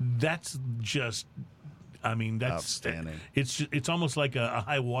Yeah. that's just I mean, that's Outstanding. It's almost like a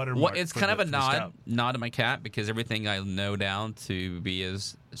high water Well, mark. it's for kind the- of a for the stout. nod to my cat because everything I know down to be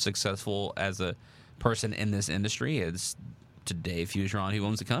as successful as a person in this industry is to Dave Fugeron, who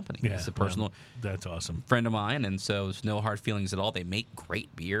owns the company. Yeah, It's a personal well, that's awesome. friend of mine, and so there's no hard feelings at all. They make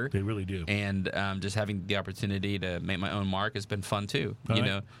great beer. They really do. And just having the opportunity to make my own mark has been fun too. All you right.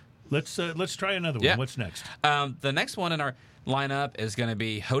 know, Let's try another one. Yeah. What's next? the next one in our lineup is going to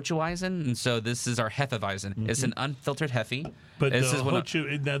be Hocheweizen, and so this is our Hefeweizen. It's an unfiltered Hefe. But this is one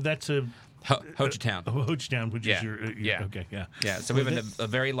of- that's a Hochetown. Hochtown, which is Yeah. your Yeah. okay, yeah. Yeah, so we have a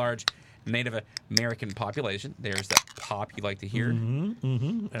very large Native American population. There's that pop you like to hear.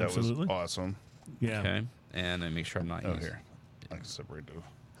 That Absolutely. was awesome. Yeah. Okay, and I make sure I'm not. Oh, using- here. I can separate those.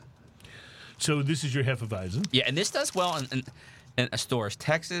 So this is your Hefeweizen. Yeah, and this does well in stores.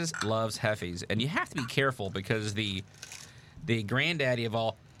 Texas loves Hefes, and you have to be careful because the granddaddy of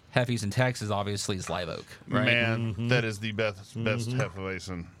all Hefes in Texas obviously is Live Oak, right? Man, that is the best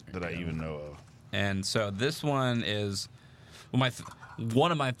Hefeweizen that I even know of. And so this one is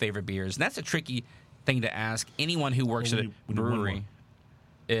one of my favorite beers, and that's a tricky thing to ask anyone who works Well, at we a need one more. brewery.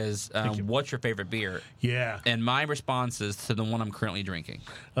 Is you. what's your favorite beer? Yeah. And my response is to the one I'm currently drinking.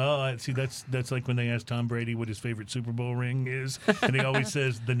 Oh, I see. That's like when they ask Tom Brady what his favorite Super Bowl ring is, and he always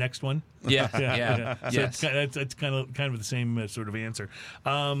says the next one. Yeah, yeah, So yes. it's kind of the same sort of answer.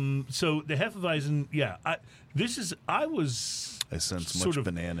 So the Hefeweizen, yeah. I was I sense sort much of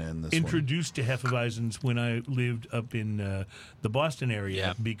banana in this introduced to Hefeweizens when I lived up in the Boston area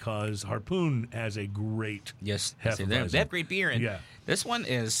Yeah. because Harpoon has a great Yes, Hefeweizen. they have great beer, and Yeah. this one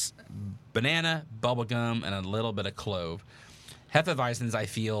is banana, bubblegum, and a little bit of clove. Hefeweizens, I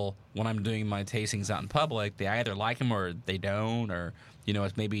feel, when I'm doing my tastings out in public, they either like them or they don't, or,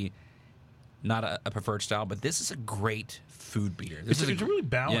 it's maybe not a preferred style, but this is a great food beer. This It's really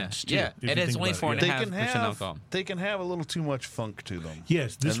balanced, too, Yeah, if you and it's think only about it. 4.5% They can alcohol. they can have a little too much funk to them.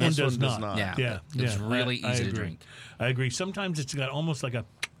 Yes, this And one this does one does not. not. Yeah. Yeah, It's yeah. really I easy to agree. drink. I agree. Sometimes it's got almost like a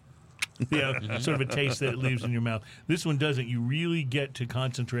sort of a taste that it leaves in your mouth. This one doesn't. You really get to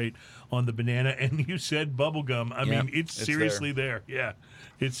concentrate on the banana. And you said bubblegum. I Yep. mean, it's It's seriously there. Yeah,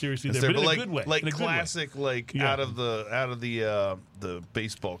 it's seriously It's there, there, but but in a good way. like in a good way. classic, like Yeah. out of the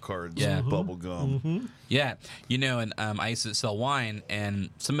baseball cards, Yeah. bubble gum. Yeah, and I used to sell wine,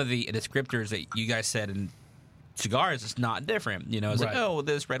 and some of the descriptors that you guys said in cigars is not different. It's Right. like, oh,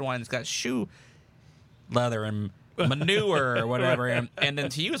 this red wine's got shoe leather and manure or whatever, and then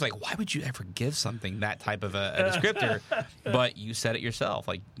to you it's like, why would you ever give something that type of a descriptor? But you said it yourself,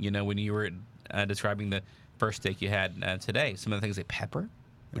 like when you were describing the first steak you had today. Some of the things like pepper.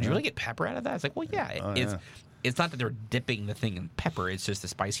 Would you really get pepper out of that? It's like, well, yeah, yeah. It's not that they're dipping the thing in pepper. It's just the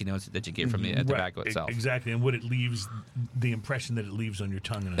spicy notes that you get from the tobacco Right. itself. Exactly, and what it leaves, the impression that it leaves on your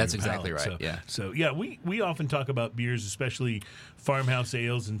tongue and on That's your exactly palate. right, yeah. So yeah, we often talk about beers, especially farmhouse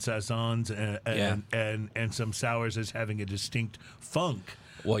ales and saisons, and some sours as having a distinct funk.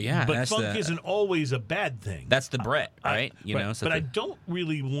 Well, yeah, But that's funk isn't always a bad thing. That's the Brett, right? So but I don't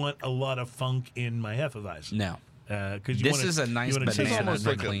really want a lot of funk in my Hefeweizen. no. Because This is a nice This is banana, almost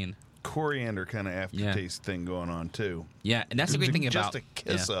very like clean. a coriander kind of aftertaste thing going on too. Yeah, and that's the great thing Just about a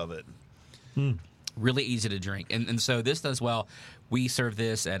kiss yeah, of it. really easy to drink, and so this does well. We serve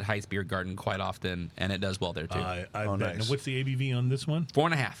this at Heights Beer Garden quite often, and it does well there too. I Oh, bet. nice. Now, what's the ABV on this one?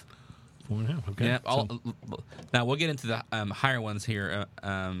 4.5. 4.5. Okay. Yeah. So- Now we'll get into the higher ones here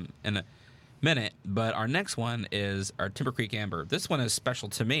in a minute, but our next one is our Timber Creek Amber. This one is special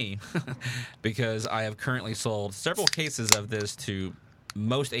to me because I have currently sold several cases of this to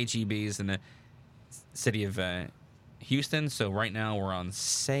most HEBs in the city of Houston. So right now we're on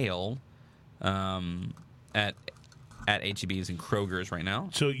sale at HEBs and Kroger's right now.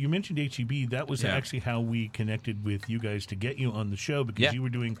 So you mentioned HEB. That was Yeah. actually how we connected with you guys to get you on the show because Yeah. you were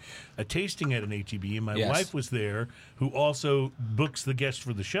doing a tasting at an HEB, and my Yes. wife was there, who also books the guests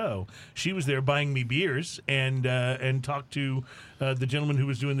for the show. She was there buying me beers and talked to the gentleman who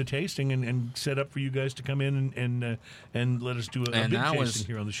was doing the tasting and set up for you guys to come in and let us do a And big that tasting was-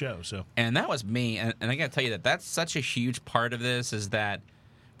 here on the show. So And that was me. And I got to tell you that's such a huge part of this is that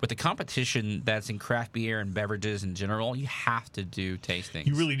with the competition that's in craft beer and beverages in general, you have to do tastings.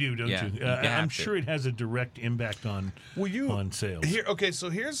 you really do, don't Yeah, you? you have I'm to. sure it has a direct impact on sales. So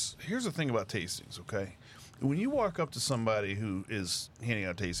here's the thing about tastings. Okay, when you walk up to somebody who is handing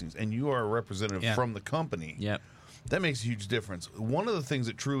out tastings and you are a representative Yeah. from the company, Yep. that makes a huge difference. One of the things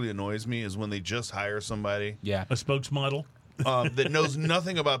that truly annoys me is when they just hire somebody Yeah. A spokesmodel. that knows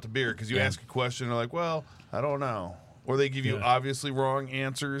nothing about the beer because you Yeah. ask a question, they're like, "Well, I don't know," or they give you Yeah. obviously wrong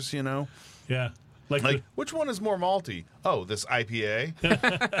answers. Yeah. Like Like, which one is more malty? Oh, this IPA.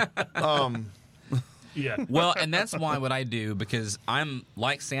 Yeah. Well, and that's why what I do, because I'm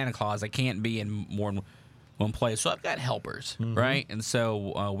like Santa Claus. I can't be in more than one place, so I've got helpers, right? And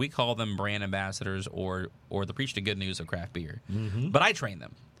so we call them brand ambassadors or the preach the good news of craft beer. But I train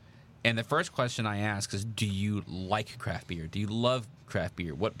them. And the first question I ask is, do you like craft beer? Do you love craft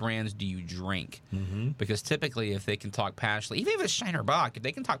beer? What brands do you drink? Because typically, if they can talk passionately, even if it's Shiner Bock, if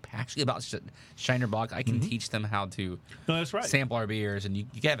they can talk passionately about Shiner Bock, I can teach them how to that's right. sample our beers, and you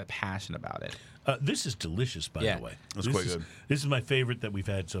have a passion about it. This is delicious, by Yeah. the way. That's This quite is- good. This is my favorite that we've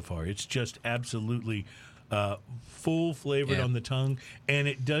had so far. It's just absolutely full flavored Yeah. on the tongue, and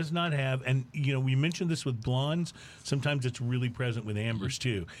it does not have. And you know, we mentioned this with blondes. Sometimes it's really present with ambers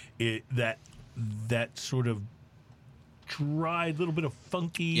too. That sort of dry, little bit of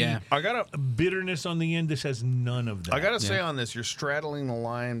funky, Yeah. I gotta bitterness on the end. This has none of that. I gotta say on this, you're straddling the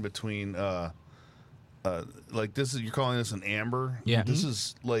line between like this is you're calling this an amber. Yeah. This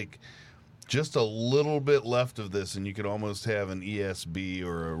is like just a little bit left of this, and you could almost have an ESB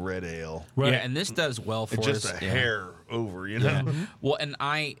or a red ale. Right. Yeah, and this does well for It's just us. a Yeah. hair over, you know. Yeah. Well, and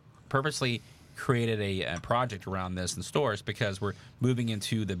I purposely created a project around this in stores because we're moving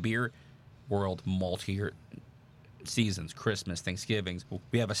into the beer world multi-year seasons, Christmas, Thanksgivings.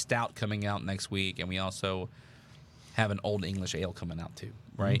 We have a stout coming out next week, and we also have an old English ale coming out too,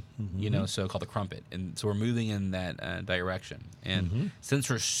 right? You know, so called the Crumpet. And so we're moving in that direction. And since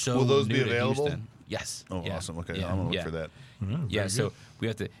we're so Will those new be to available? Houston, yes. Oh, Yeah. awesome. Okay, Yeah. I'm gonna look Yeah. for that. Yeah, so we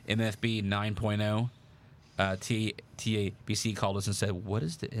have the MFB 9.0. TABC called us and said, "What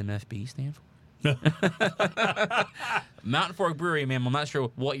does the MFB stand for?" Mountain Fork Brewery, ma'am. I'm not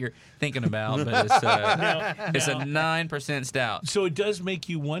sure what you're thinking about, but it's a 9% stout. So it does make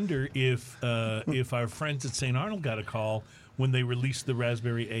you wonder if our friends at St. Arnold got a call when they released the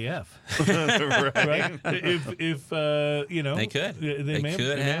Raspberry AF, right? If you know, They could. they may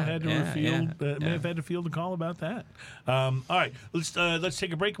could have have. had to Yeah, field, yeah, may yeah. have had to field a call about that. All right, let's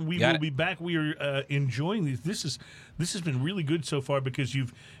take a break, and we Got will it. be back. We are enjoying these. This has been really good so far because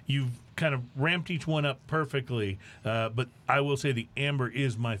you've kind of ramped each one up perfectly. But I will say the amber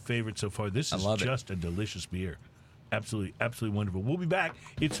is my favorite so far. This is love it. just a delicious beer. Absolutely, absolutely wonderful. We'll be back.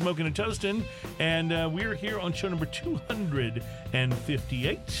 It's Smoking and Toasting, and we're here on show number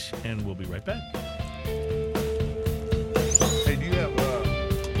 258, and we'll be right back. Hey, do you have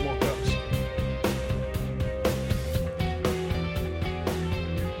more cups?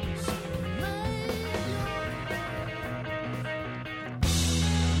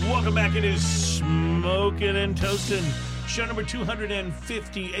 Welcome back. It is Smoking and Toasting. Show number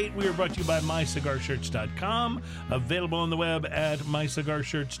 258. We are brought to you by MyCigarShirts.com. Available on the web at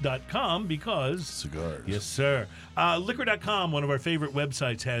MyCigarShirts.com because... Cigars. Yes, sir. Liquor.com, one of our favorite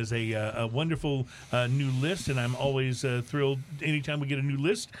websites, has a wonderful new list, and I'm always thrilled anytime we get a new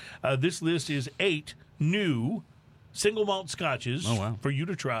list. This list is 8 new single malt scotches for you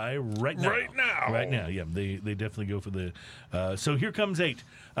to try right now. Right now. Right now, yeah. They definitely go for the... so here comes 8.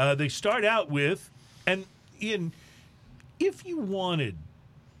 They start out with... And Ian, if you wanted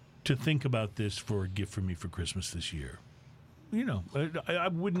to think about this for a gift for me for Christmas this year, you know, I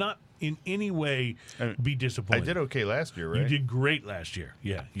would not in any way be I disappointed. did okay last year, You right? did great last year.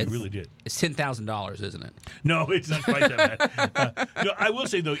 Yeah, you really did. It's $10,000, isn't it? No, it's not quite that bad. No, I will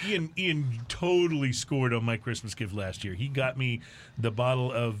say though, Ian totally scored on my Christmas gift last year. He got me the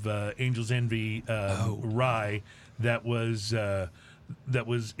bottle of Angel's Envy rye that was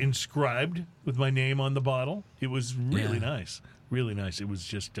inscribed with my name on the bottle. It was really nice, really nice. It was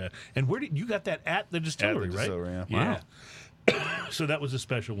just. And where did you got that at the distillery? At the right? distillery, yeah. Yeah. So that was a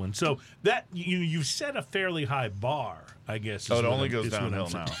special one. So that you've set a fairly high bar, I guess. Oh, is it what only I'm- goes is what I'm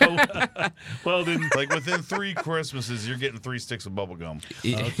downhill saying. now. Oh, well, then. Like within 3 Christmases, you're getting 3 sticks of bubble gum.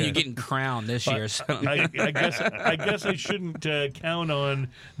 You're getting crowned this year. So. I guess I shouldn't count on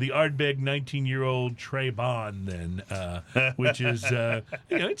the Ardbeg 19-year-old Trey Bond then, which is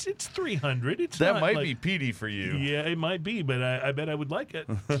it's 300. It's That not might like- be peaty for you. Yeah, it might be, but I bet I would like it.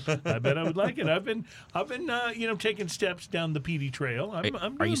 I bet I would like it. I've been taking steps down the PD trail. I'm Are doing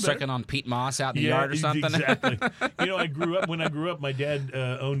you better. sucking on peat moss out in the yard or something? Exactly. When I grew up, my dad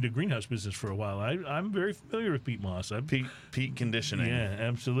owned a greenhouse business for a while. I'm very familiar with peat moss. Peat conditioning. Yeah,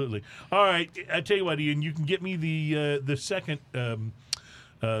 absolutely. All right, I tell you what, Ian, you can get me the second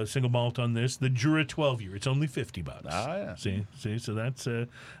single malt on this. The Jura 12-year. It's only $50. Ah, yeah. See. So that's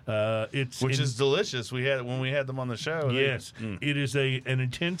Which is delicious. We had when we had them on the show. Yes, it is an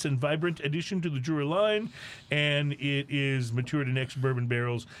intense and vibrant addition to the Jura line, and it is matured in ex-bourbon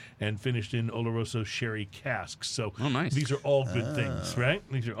barrels and finished in Oloroso sherry casks. So nice. these are all good things, right?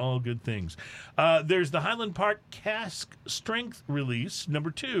 These are all good things. There's the Highland Park Cask Strength Release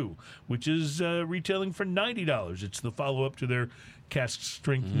 #2, which is retailing for $90. It's the follow-up to their Cask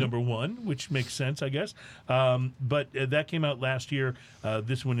Strength #1, which makes sense, I guess. But that came out last year.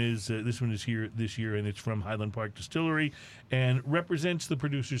 This one is here this year, and it's from Highland Park Distillery, and represents, the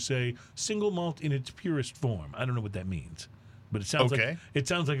producers say, single malt in its purest form. I don't know what that means, but it sounds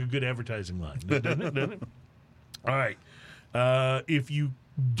like a good advertising line, doesn't it? All right. If you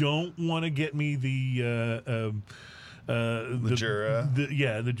don't want to get me the Jura.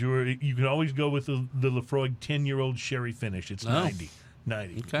 The Jura. You can always go with the Lefroy 10-year-old sherry finish. It's 90.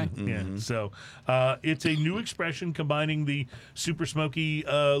 Okay. Yeah. So it's a new expression combining the super smoky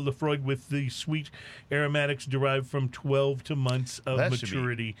Lefroy with the sweet aromatics derived from 12 months of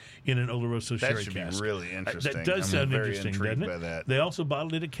maturity in an Oloroso sherry cask. That should be really interesting. That does sound interesting, doesn't it? By that. They also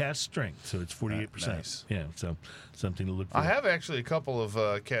bottled it at cask strength, so it's 48%. Nice. Yeah, so something to look for. I have actually a couple of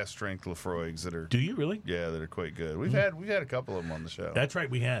cask strength Lefroigs that are. Do you really? Yeah, that are quite good. We've had a couple of them on the show. That's right,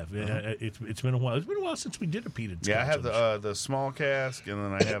 we have. It's been a while. It's been a while since we did a peated scotch. Yeah, I have the small cask, and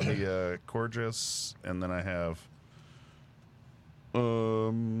then I have the Corgus, and then I have. I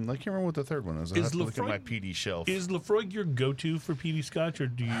can't remember what the third one is. I have to look at my PD shelf. Is Lefroy your go-to for peaty scotch, or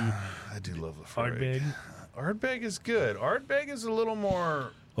do you? I do love Lefroy. Ardbeg? Ardbeg is good. Ardbeg is a little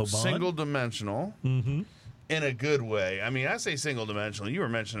more single-dimensional. Mm-hmm. In a good way. I mean, I say single-dimensional. You were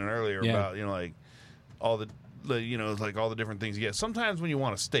mentioning earlier about like all the like all the different things. Yeah, sometimes when you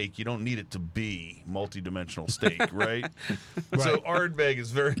want a steak, you don't need it to be multi-dimensional steak, right? So Ardbeg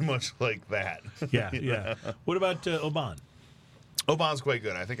is very much like that. Yeah, yeah. What about Oban? Oban's quite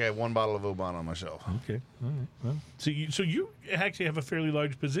good. I think I have one bottle of Oban on my shelf. Okay, all right. Well, so you actually have a fairly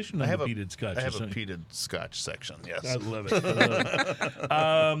large position on the peated scotch. I have a peated scotch section. Yes, I love it.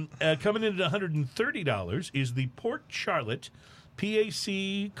 Coming in at $130 is the Port Charlotte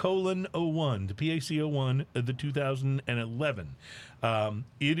PAC:01, the PAC:01, the 2011.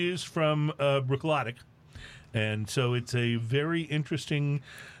 It is from Bruichladdich, and so it's a very interesting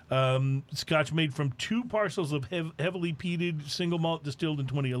scotch made from 2 parcels of heavily peated single malt distilled in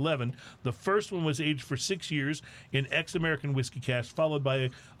 2011. The first one was aged for 6 years in ex-American whiskey casks, followed by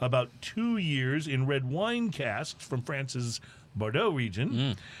about 2 years in red wine casks from France's Bordeaux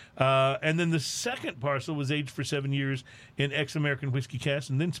region. And then the second parcel was aged for 7 years in ex-American whiskey casks,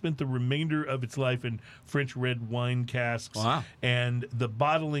 and then spent the remainder of its life in French red wine casks. Wow. And the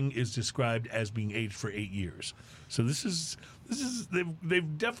bottling is described as being aged for 8 years. So this is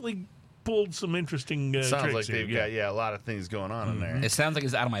they've definitely pulled some interesting sounds tricks like they've here. got a lot of things going on in there. It sounds like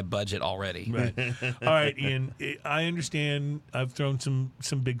it's out of my budget already. Right. All right, Ian. I understand. I've thrown some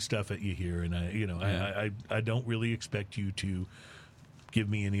big stuff at you here, and I don't really expect you to give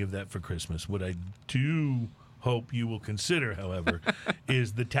me any of that for Christmas. What I do hope you will consider, however,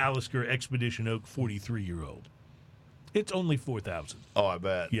 is the Talisker Expedition Oak 43-year-old. It's only 4,000. Oh, I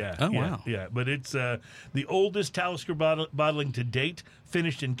bet. Yeah. Oh, yeah, wow. Yeah, but it's the oldest Talisker bottling to date,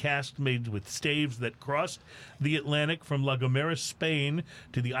 finished in casks made with staves that crossed the Atlantic from La Gomera, Spain,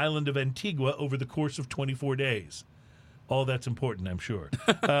 to the island of Antigua over the course of 24 days. All that's important, I'm sure.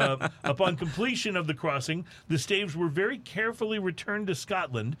 Upon completion of the crossing, the staves were very carefully returned to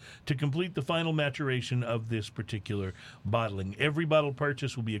Scotland to complete the final maturation of this particular bottling. Every bottle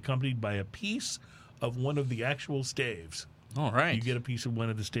purchase will be accompanied by a piece of one of the actual staves. All right. You get a piece of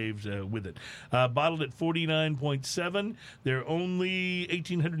one of the staves with it. Bottled at 49.7. There are only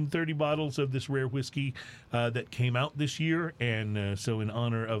 1,830 bottles of this rare whiskey that came out this year, and so in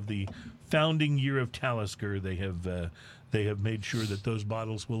honor of the founding year of Talisker, they have made sure that those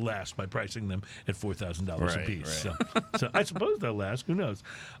bottles will last by pricing them at $4,000 a piece. Right. So I suppose they'll last. Who knows?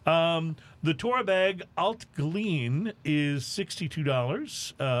 The Torabag Alt Gleen is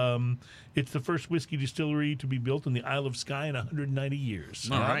 $62. It's the first whiskey distillery to be built in the Isle of Skye in 190 years.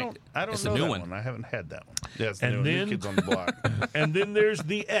 All I right. don't It's know a new that one. I haven't had that one. Yeah, it's the And new then- Kids on the Block. And then there's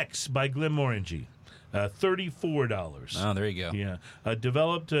the X by Glenmorangie, $34. Oh, there you go. Yeah.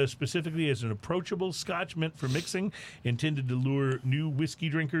 Developed specifically as an approachable scotch meant for mixing, intended to lure new whiskey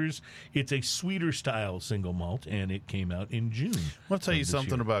drinkers. It's a sweeter style single malt, and it came out in June. I'll tell you of this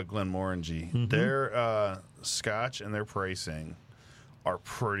something year. about Glenmorangie. Their scotch and their pricing are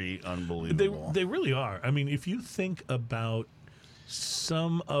pretty unbelievable. They really are. I mean, if you think about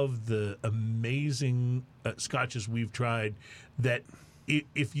some of the amazing scotches we've tried that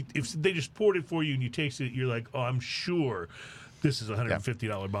if they just poured it for you and you taste it, you're like, oh, I'm sure this is a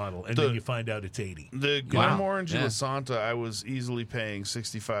 $150 bottle, and then you find out it's $80. The Glenmorangie La Santa, I was easily paying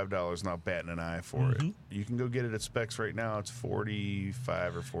 $65, not batting an eye for it. You can go get it at Specs right now. It's $45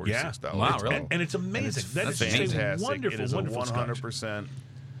 or $46. Wow, really? And it's amazing. That is fantastic. a wonderful, it is wonderful 100%. Scotch.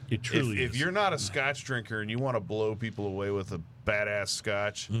 It truly is. If you're not a Scotch drinker and you want to blow people away with a badass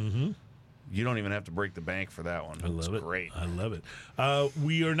Scotch, you don't even have to break the bank for that one. I love it. Great. I love it.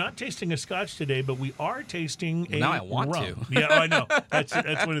 We are not tasting a Scotch today, but we are tasting a now I want rum. to. Yeah, I know. That's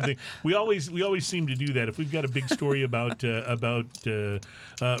one of the things. We always seem to do that. If we've got a big story about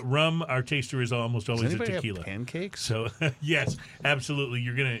rum, our taster is almost always Does a anybody tequila. have pancakes? So yes, absolutely.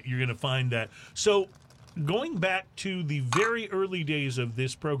 You're gonna find that. So going back to the very early days of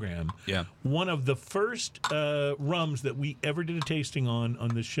this program, one of the first rums that we ever did a tasting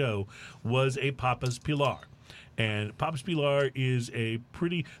on the show was a Papa's Pilar. And Papa's Pilar is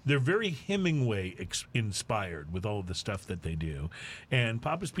they're very Hemingway inspired with all of the stuff that they do. And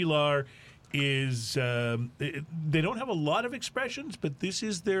Papa's Pilar is, they don't have a lot of expressions, but this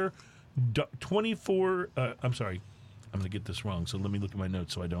is their 24, I'm sorry. I'm going to get this wrong, so let me look at my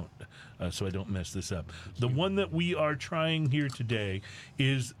notes so I don't mess this up. The one that we are trying here today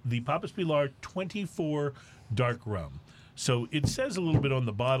is the Papa's Pilar 24 Dark Rum. So it says a little bit on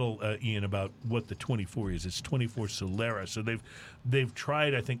the bottle, Ian, about what the 24 is. It's 24 Solera. So they've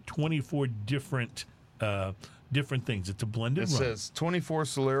tried, I think, 24 different things. It's a blended rum. It says 24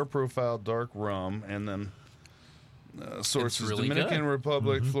 Solera Profile Dark Rum, and then sources really Dominican good.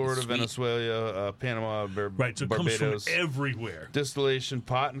 Republic, Florida, Sweet. Venezuela, Panama, Right, so it Barbados. comes from everywhere. Distillation,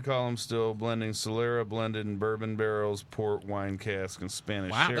 pot and column still, blending Solera blended in bourbon barrels, port, wine cask, and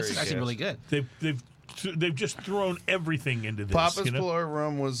Spanish Wow, sherry this is actually cask. really good. They've just thrown everything into this. Papa's you know? Pilar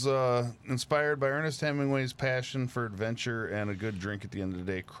rum was inspired by Ernest Hemingway's passion for adventure and a good drink at the end of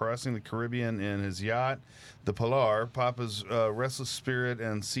the day. Crossing the Caribbean in his yacht, the Pilar, Papa's restless spirit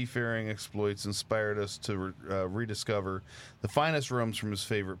and seafaring exploits inspired us to rediscover the finest rums from his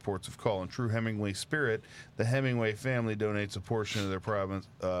favorite ports of call. In true Hemingway spirit, the Hemingway family donates a portion of their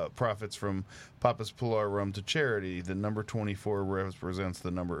profits from Papa's Pilar rum to charity. The number 24 represents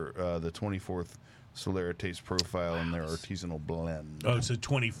the 24th Solera taste profile in their artisanal blend. Oh, it's a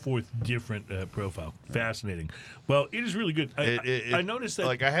 24th different profile. Fascinating. Well, it is really good. I noticed that.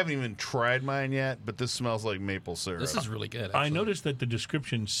 Like, I haven't even tried mine yet, but this smells like maple syrup. This is really good. I actually. noticed that the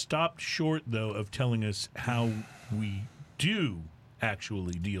description stopped short, though, of telling us how we do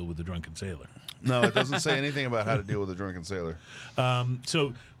actually deal with the drunken sailor. No, it doesn't say anything about how to deal with a drunken sailor.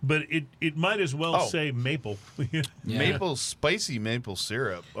 But it might as well say maple. Yeah. Spicy maple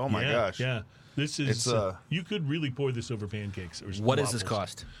syrup. Oh my gosh. Yeah. This is. You could really pour this over pancakes. Or What does waffles. this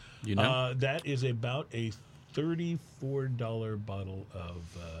cost? You know? That is about a $34 bottle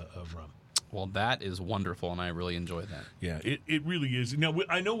of rum. Well, that is wonderful, and I really enjoy that. Yeah, it really is. Now,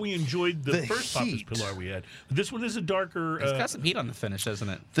 I know we enjoyed the first Papa's Pilar we had. But this one is a darker. It's got some heat on the finish, doesn't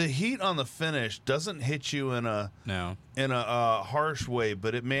it? The heat on the finish doesn't hit you in a harsh way,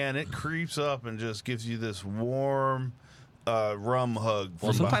 but it creeps up and just gives you this warm rum hug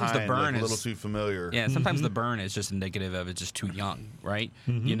from sometimes behind, the burn like, is a little too familiar. Yeah, sometimes the burn is just indicative of it's just too young, right?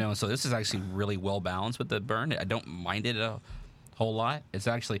 You know, so this is actually really well balanced with the burn. I don't mind it a whole lot. It's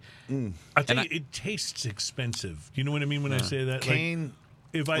actually I think it tastes expensive. You know what I mean when I say that? Cane,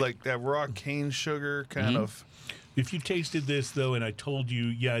 like that raw cane sugar kind of. If you tasted this though, and I told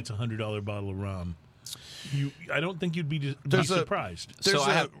you, it's a $100 bottle of rum, I don't think you'd be surprised. There's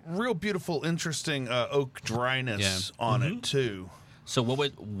a real beautiful, interesting oak dryness on it too. So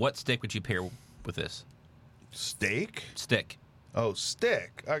what stick would you pair with this? Steak? Stick. Oh,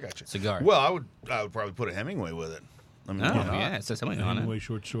 stick. I got you. Cigar. Well, I would probably put a Hemingway with it. I mean, it says something on Hemingway it.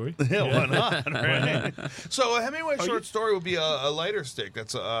 short story. Yeah, why not? Right? So a Hemingway short story would be a lighter stick.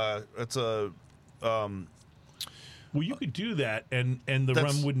 That's a Well, you could do that, and the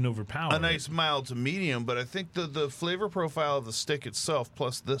rum wouldn't overpower a nice mild to medium. But I think the flavor profile of the stick itself,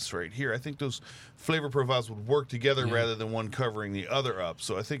 plus this right here, I think those flavor profiles would work together rather than one covering the other up.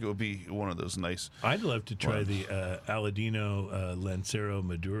 So I think it would be one of those nice. I'd love to try the Aladino Lancero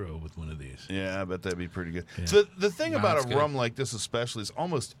Maduro with one of these. Yeah, I bet that'd be pretty good. Yeah. The thing about a rum like this especially is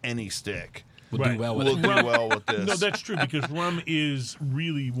almost any stick Would do well with will it. do well with this. No, that's true, because rum is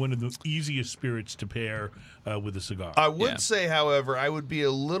really one of the easiest spirits to pair with a cigar. I would say, however, I would be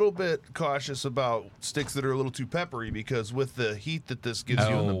a little bit cautious about sticks that are a little too peppery, because with the heat that this gives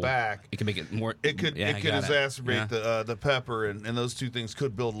you in the back, it can make it more. it could exacerbate the pepper, and those two things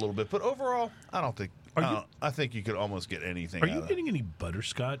could build a little bit. But overall, I don't think. I think you could almost get anything. Are you getting any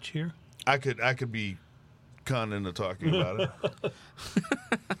butterscotch here? I could be conned into talking about it.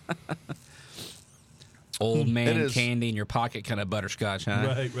 Old It man is. candy in your pocket kind of butterscotch,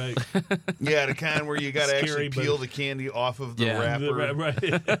 huh? Right. Yeah, the kind where you got to Scary, actually but- peel the candy off of the Yeah. wrapper, Right.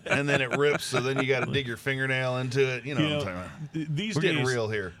 and then it rips. So then you got to dig your fingernail into it. You know what I'm talking about. These We're days, getting real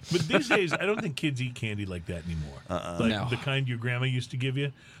here. But these days, I don't think kids eat candy like that anymore. Like No. the kind your grandma used to give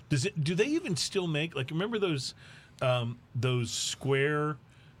you. Do they even still make? Like, remember those square?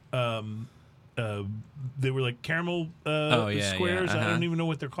 They were like caramel squares. I don't even know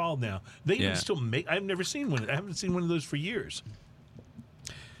what they're called now. They even Yeah. still make. I've never seen one. I haven't seen one of those for years.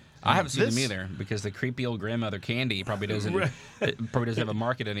 I haven't seen This- them either because the creepy old grandmother candy probably doesn't Right. it probably doesn't have a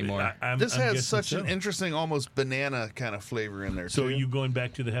market anymore. I'm This has guessing such so. an interesting, almost banana kind of flavor in there. So too. are you going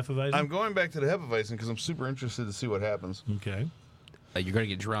back to the Hefeweizen? I'm going back to the Hefeweizen because I'm super interested to see what happens. Okay. You're going to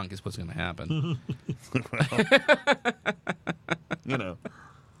get drunk is what's going to happen. You know.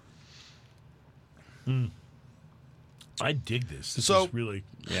 I dig this. This So- is really.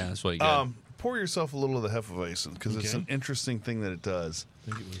 Yeah, that's what you got. Pour yourself a little of the Hefeweizen because it's Okay. an interesting thing that it does.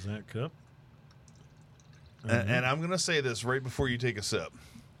 I think it was that cup. And I'm going to say this right before you take a sip.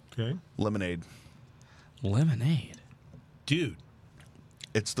 Okay. Lemonade. Lemonade. Dude.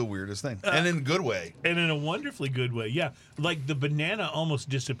 It's the weirdest thing. And in a good way. And in a wonderfully good way. Yeah. Like the banana almost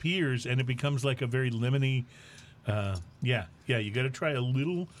disappears and it becomes like a very lemony. Yeah. You got to try a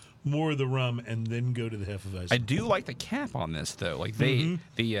little more of the rum and then go to the Hefeweizen. I do like the cap on this though. Like the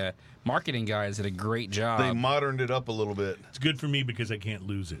marketing guys did a great job. They moderned it up a little bit. It's good for me because I can't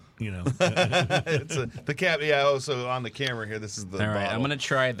lose it, you know. The cap, yeah, also on the camera here, this is the All right, bottle. I'm going to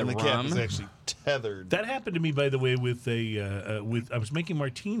try the And the cap rum. is actually tethered. That happened to me, by the way, with I was making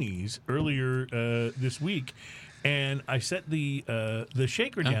martinis earlier this week, and I set the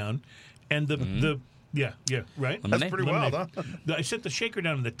shaker down, and the right. That's pretty wild, huh? I set the shaker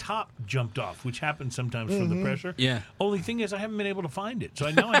down, and the top jumped off, which happens sometimes from the pressure. Yeah. Only thing is, I haven't been able to find it, so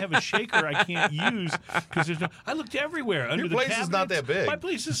now I have a shaker I can't use because there's no. I looked everywhere under the place is not cabinets. that big. My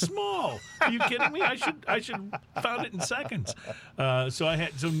place is small. Are you kidding me? I should found it in seconds.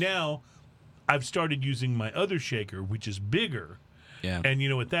 So now I've started using my other shaker, which is bigger. Yeah. And you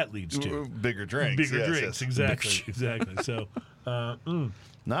know what that leads to? Bigger drinks. Bigger yes, drinks, yes. exactly. So,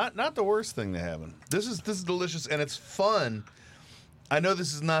 Not the worst thing to happen. This is delicious and it's fun. I know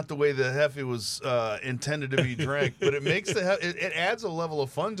this is not the way the Hefe was intended to be drank, but it makes it adds a level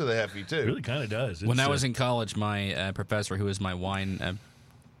of fun to the Hefe too. it really kind of does. When It's, I was in college, my professor, who was my wine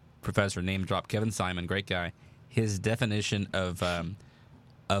professor, name drop Kevin Simon, great guy. His definition of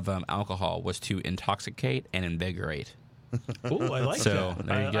alcohol was to intoxicate and invigorate. Oh, I like So, that.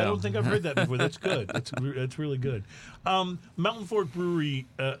 there you I go. don't think I've heard that before. That's good. That's really good. Mountain Fort Brewery,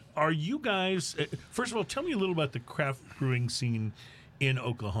 are you guys? First of all, tell me a little about the craft brewing scene in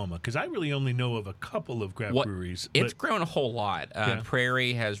Oklahoma, because I really only know of a couple of craft breweries. It's but- grown a whole lot. Yeah.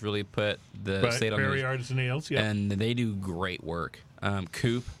 Prairie has really put the right, state on Prairie the Artisan Ales, yeah. and they do great work.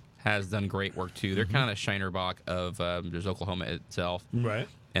 Coop has done great work too. They're kind of Shinerbach of there's Oklahoma itself, right.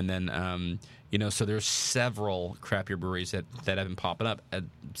 and then so there's several craft beer breweries that have been popping up,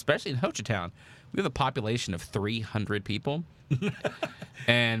 especially in Ho Chi Town. We have a population of 300 people,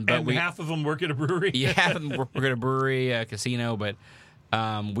 and half of them work at a brewery. yeah, half of them work at a brewery, a casino, but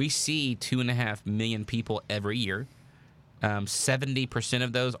we see 2.5 million people every year. 70%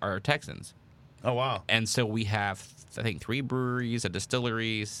 of those are Texans. Oh wow! And so we have, I think, 3 breweries, a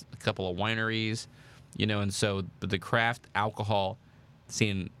distillery, a couple of wineries, and so the craft alcohol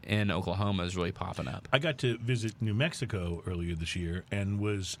scene in Oklahoma is really popping up. I got to visit New Mexico earlier this year and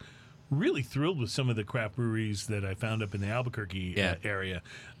was really thrilled with some of the craft breweries that I found up in the Albuquerque area.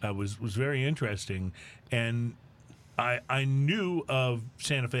 Was very interesting, and I knew of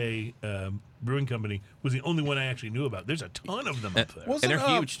Santa Fe Brewing Company was the only one I actually knew about. There's a ton of them up there. Wasn't, And they're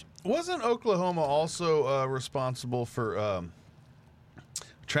huge. Wasn't Oklahoma also responsible for?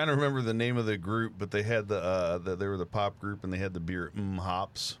 Trying to remember the name of the group, but they had they were the pop group and they had the beer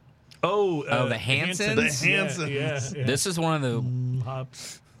Hops. Oh, the Hansons? The Hansons. Yeah. This is one of the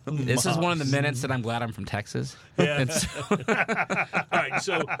Hops. this is one of the minutes that I'm glad I'm from Texas. Yeah. It's- All right,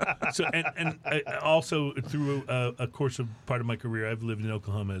 so and also through a course of part of my career, I've lived in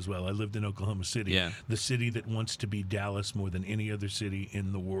Oklahoma as well. I lived in Oklahoma City, Yeah. the city that wants to be Dallas more than any other city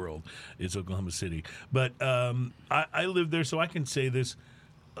in the world is Oklahoma City. But I lived there, so I can say this: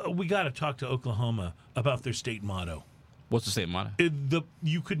 we got to talk to Oklahoma about their state motto. What's the state motto?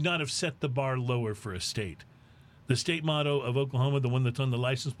 You could not have set the bar lower for a state. The state motto of Oklahoma, the one that's on the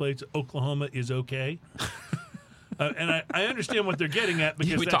license plates, Oklahoma is okay. And I understand what they're getting at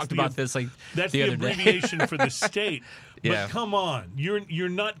because We that's talked about this like that's the the other day. abbreviation for the state. Yeah. But come on, you're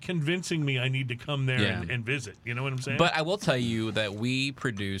not convincing me I need to come there Yeah. and visit. You know what I'm saying? But I will tell you that we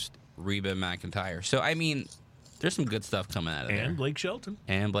produced Reba McEntire. So, I mean, there's some good stuff coming out of there. and Blake Shelton.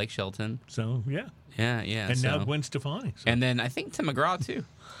 And Blake Shelton. So yeah, Yeah. and now so- Gwen Stefani. So, And then I think Tim McGraw, too.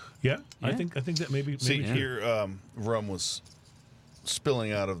 yeah, I Yeah. think that maybe See, true. here, rum was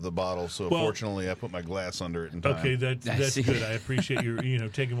spilling out of the bottle, so Well- fortunately I put my glass under it in time. Okay, that's see. good. I appreciate your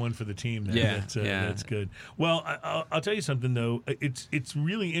taking one for the team. There. Yeah, That's, yeah. that's good. Well, I'll tell you something though. It's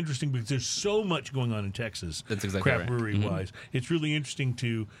really interesting because there's so much going on in Texas. That's exactly craft right. brewery wise. It's really interesting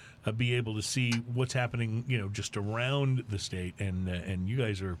to be able to see what's happening. Just around the state, and you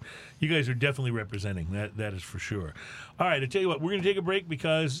guys are definitely representing that. That is for sure. All right, I tell you what, we're going to take a break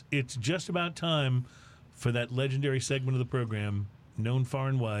because it's just about time for that legendary segment of the program known far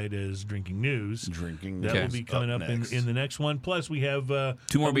and wide as Drinking News. Drinking That News will be coming up next. in the next one. Plus, we have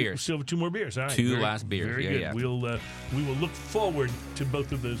Two more beers. Still have 2 more beers. All right, Two last beers. Very Yeah, good. yeah. We will look forward to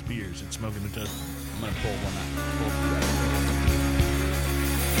both of those beers at Smoking the Toast. I'm going to pull one out.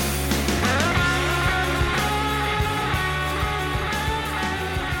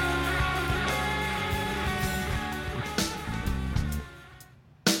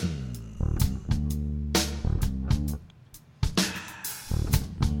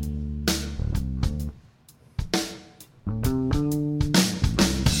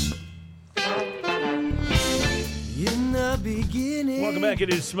 Welcome back.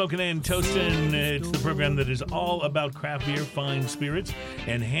 It is Smoking and Toasting. It's the program that is all about craft beer, fine spirits,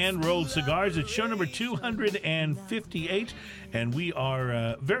 and hand-rolled cigars. It's show number 258, and we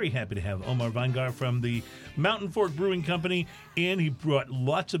are very happy to have Omar Weingart from the Mountain Fork Brewing Company in. He brought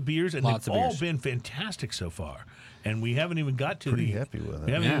lots of beers, and Lots they've of all beers. been fantastic so far. And we haven't even got to Pretty happy with it.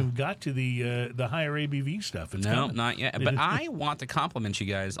 We haven't Yeah. even got to the higher ABV stuff. It's No, coming. not yet. But I want to compliment you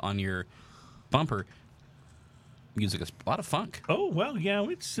guys on your bumper music. Is a lot of funk. Oh well, yeah,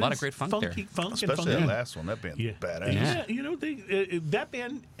 it's A lot of great funk there. funky funk, and Especially funky. that last one. That band Yeah. badass. Yeah, they that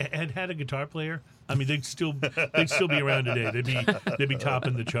band had a guitar player. I mean, they'd still be around today. They'd be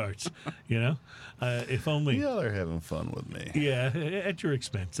topping the charts. If only. Yeah, they're having fun with me. Yeah, at your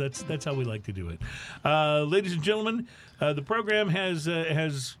expense. That's how we like to do it. Ladies and gentlemen, the program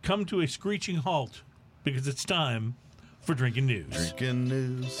has come to a screeching halt because it's time for Drinking News. Drinking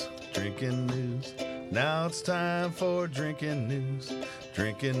news, drinking news. Now it's time for drinking news,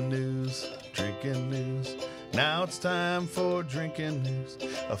 drinking news, drinking news. Now it's time for drinking news.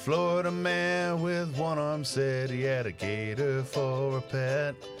 A Florida man with one arm said he had a gator for a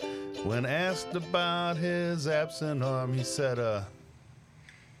pet. When asked about his absent arm, he said, I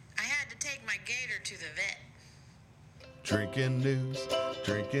had to take my gator to the vet. drinking news,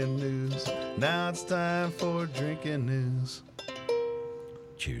 drinking news. Now it's time for drinking news.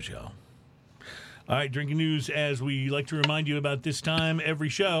 Cheers, y'all. All right, Drinking News, as we like to remind you about this time every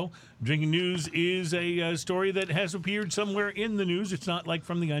show, Drinking News is a story that has appeared somewhere in the news. It's not like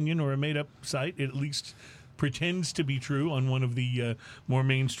from The Onion or a made-up site. It at least pretends to be true on one of the more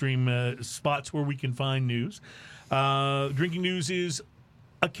mainstream spots where we can find news. Drinking News is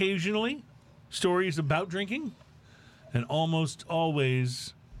occasionally stories about drinking and almost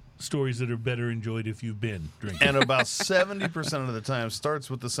always stories that are better enjoyed if you've been drinking. And about 70% of the time starts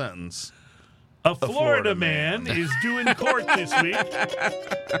with the sentence, A Florida Florida man man. is due in court this week.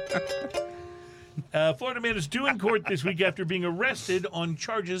 Florida man is due in court this week after being arrested on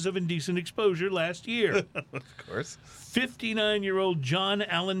charges of indecent exposure last year. of course. 59-year-old John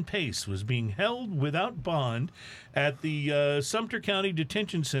Allen Pace was being held without bond at the Sumter County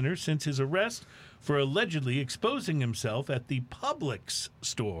Detention Center since his arrest for allegedly exposing himself at the Publix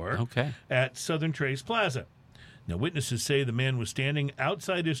store Okay. at Southern Trace Plaza. Now, witnesses say the man was standing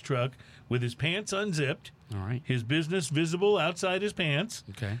outside his truck with his pants unzipped, All right. his business visible outside his pants,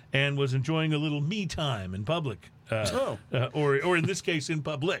 Okay. and was enjoying a little me time in public. Or in this case, in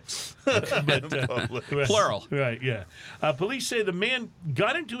Publix. Right, Plural. Right, yeah. Police say the man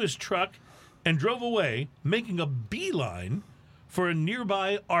got into his truck and drove away, making a beeline for a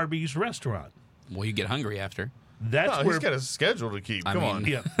nearby Arby's restaurant. Well, you get hungry after. That's No, where he's got a schedule to keep. I Come mean, on.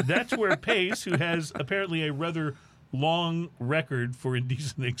 yeah, that's where Pace, who has apparently a rather long record for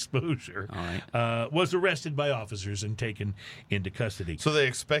indecent exposure, All right. was arrested by officers and taken into custody. So they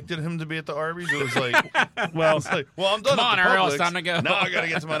expected him to be at the Arby's? It was like, Well, I'm done Come on, at the Ariel, it's Publix. time to go. Now I got to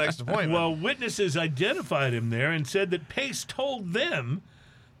get to my next appointment. well, witnesses identified him there and said that Pace told them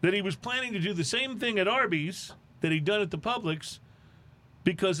that he was planning to do the same thing at Arby's that he'd done at the Publix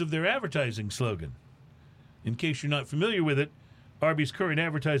because of their advertising slogan. In case you're not familiar with it, Arby's current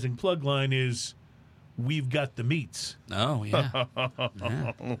advertising plug line is, "We've got the meats." Oh, yeah.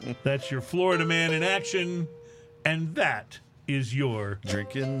 That's your Florida man in action. And that is your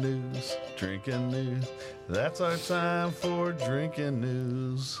Drinking news. That's our time for drinking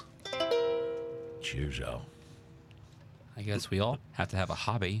news. cheers, y'all. I guess we all have to have a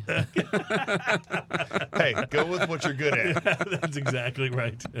hobby. Hey, go with what you're good at. That's exactly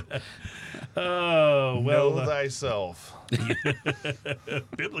right. Oh, well, Know thyself.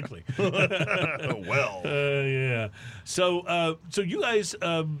 biblically. Well. Yeah. So you guys,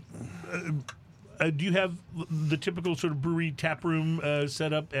 do you have the typical sort of brewery tap room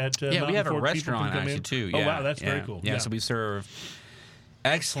set up at Yeah, we Mountain have a Fork? People can restaurant come actually in? too. Oh, Yeah, wow, that's very cool. Yeah, so we serve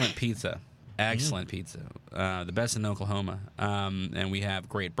excellent pizza. Excellent pizza. The best in Oklahoma. And we have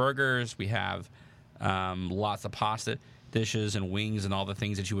great burgers. We have lots of pasta dishes and wings and all the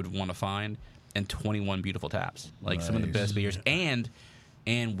things that you would want to find. And 21 beautiful taps. Like some of the Nice. best beers. And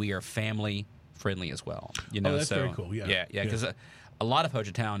we are family friendly as well. You know, that's so, very cool, yeah. Yeah, because a lot of Ho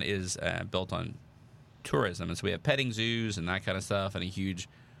Chi Town is built on tourism. And so we have petting zoos and that kind of stuff and a huge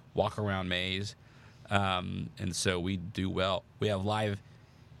walk around maze. And so we do well. We have live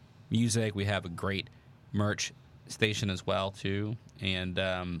music. We have a great merch station as well too, and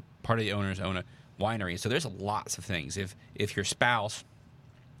part of the owners own a winery. So there's lots of things. If your spouse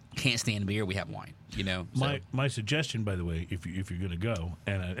can't stand beer, we have wine. You know, so. My suggestion, by the way, if you're going to go,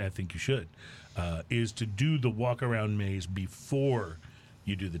 and I think you should, is to do the walk around maze before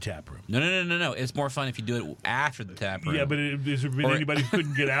you do the tap room. No. It's more fun if you do it after the tap room. Yeah, but has there been anybody who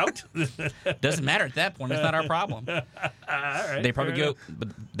couldn't get out? Doesn't matter at that point. It's not our problem. All right, They probably fair go, but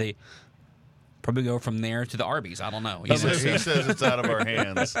they probably go from there to the Arby's. I don't know. He says it's out of our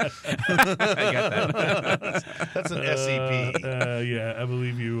hands. I got that. That's an SEP. Yeah, I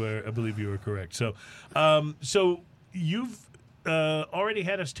believe you are correct. So, so you've already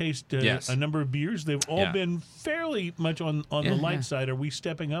had us taste Yes. a number of beers. They've all Yeah. been fairly much on the light side. Are we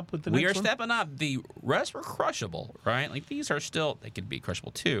stepping up with the We next are one? stepping up. The rest were crushable, right? Like these are still, they could be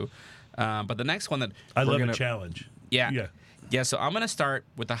crushable too. But the next one that I we're love gonna, a challenge. Yeah. So I'm going to start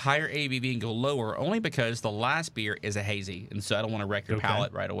with the higher ABV and go lower only because the last beer is a hazy. And so I don't want to wreck your Okay.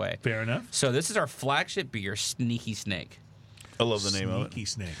 palate right away. Fair enough. So this is our flagship beer, Sneaky Snake. I love the name of it. Sneaky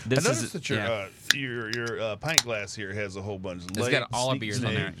Snake. I This noticed is that yeah. your pint glass here has a whole bunch. It's got all our beers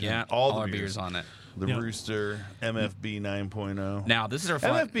on there. Yeah, all the our beers. beers on it. The Yeah. Rooster, MFB 9.0. Now, this is our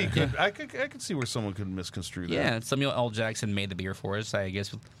MFB could I could see where someone could misconstrue that. Yeah, Samuel L. Jackson made the beer for us. I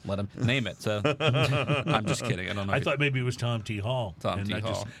guess we'll let him name it. So I'm just kidding. I don't know. I if thought maybe it was Tom T. Hall. Tom and T. I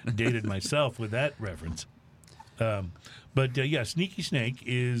Hall. just dated myself with that reference. But yeah, Sneaky Snake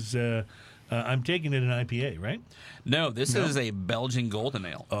is, I'm taking it an IPA, right? No, this is a Belgian Golden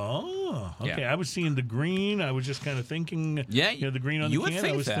Ale. Oh, okay. Yeah. I was seeing the green. I was just kind of thinking, Yeah, the green on you the would can. I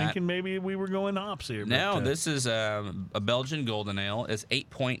think was that. thinking maybe we were going hops here. No, but, this is a Belgian Golden Ale. It's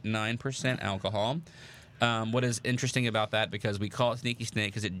 8.9% alcohol. What is interesting about that, because we call it Sneaky Snake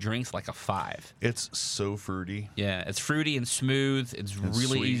because it drinks like a 5. It's so fruity. Yeah, it's fruity and smooth. It's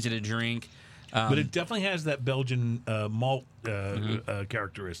really sweet. easy to drink. but it definitely has that Belgian malt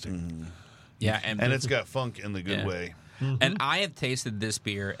characteristic. Yeah, And it's got funk in the good Yeah. way. And I have tasted this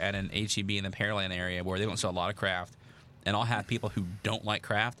beer at an HEB in the Pearland area where they don't sell a lot of craft, and I'll have people who don't like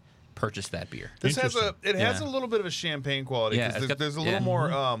craft purchase that beer. This has a Yeah. little bit of a champagne quality. Yeah, 'Cause it's got- there's a yeah. little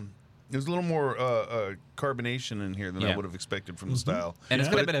more there's a little more carbonation in here than I Yeah. would have expected from the style. And it's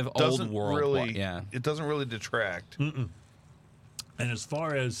got a But bit of it old doesn't world. really, Yeah. it doesn't really detract. And as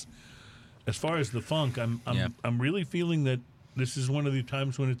far as the funk, Yeah. I'm really feeling that this is one of the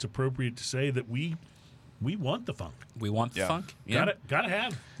times when it's appropriate to say that we want the funk. We want the Yeah. funk. Yeah. Gotta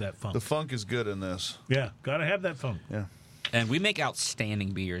have that funk. The funk is good in this. Yeah, gotta have that funk. Yeah. And we make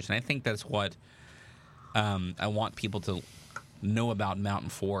outstanding beers, and I think that's what I want people to know about Mountain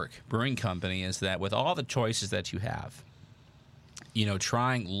Fork Brewing Company, is that with all the choices that you have,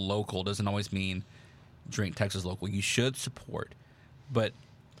 trying local doesn't always mean drink Texas local. You should support, but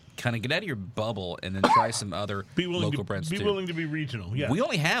kind of get out of your bubble and then try some other Be willing local to brands be too. willing to be regional. Yeah, We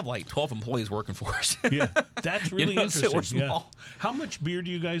only have like 12 employees working for us. yeah, that's really so interesting. we're Yeah. small. How much beer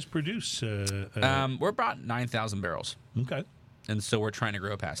do you guys produce? We're about 9,000 barrels, Okay, and so we're trying to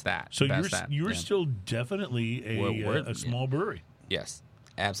grow past that. so past that. you're Yeah. still definitely We're- a small brewery. Yes,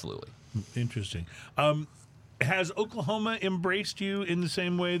 absolutely. Interesting. Has Oklahoma embraced you in the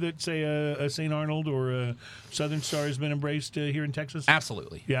same way that, say, a St. Arnold or a Southern Star has been embraced here in Texas?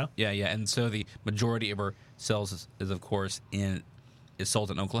 Absolutely. Yeah? Yeah. And so the majority of our sales is of course, is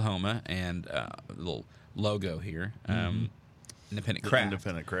sold in Oklahoma, and a little logo here, Independent Craft.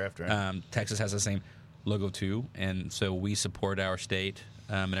 Independent craft, right? Texas has the same logo too, and so we support our state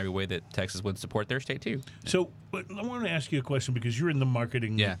in every way that Texas would support their state too. So but I want to ask you a question because you're in the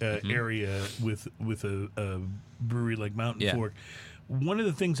marketing Yeah. area with a brewery like Mountain Yeah. Fork. One of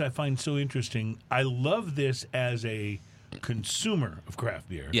the things I find so interesting, I love this as a consumer of craft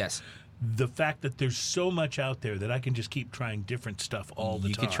beer. Yes. The fact that there's so much out there that I can just keep trying different stuff all the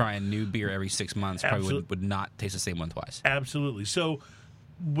You time. could try a new beer every 6 months. Probably Absolute- would not taste the same one twice. Absolutely. So,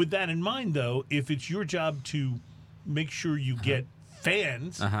 with that in mind, though, if it's your job to make sure you get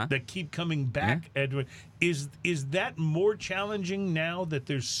fans that keep coming back, is that more challenging now that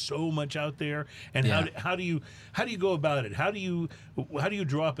there's so much out there? And Yeah. how do you go about it? How do you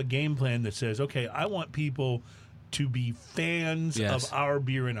draw up a game plan that says, okay, I want people to be fans Yes. of our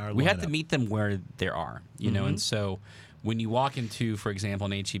beer and our We have lineup? to meet them where they are, you know. And so when you walk into, for example,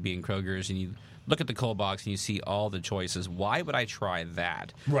 an HEB and Kroger's, and you look at the cold box and you see all the choices, why would I try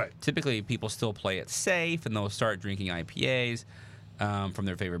that? Right. Typically, people still play it safe, and they'll start drinking IPAs from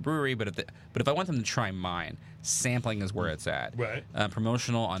their favorite brewery. But if I want them to try mine, sampling is where it's at. Right.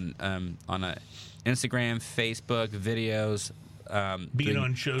 Promotional on Instagram, Facebook, videos. Being doing-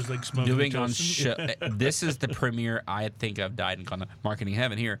 on shows like Smoking doing on Toast. show. This is the premiere. I think I've died and gone to marketing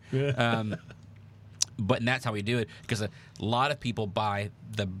heaven here. But that's how we do it because a lot of people buy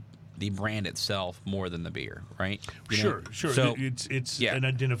the brand itself more than the beer, right? You know? Sure. So it's yeah. an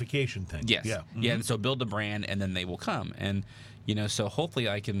identification thing. yes, Yeah. yeah. And so build the brand, and then they will come. And you know, so hopefully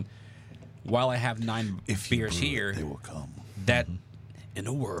I can. While I have 9 beers here, they will come. that in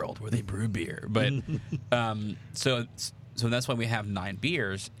a world where they brew beer, but so that's why we have 9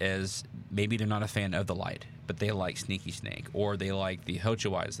 beers. Is maybe they're not a fan of the light, but they like Sneaky Snake, or they like the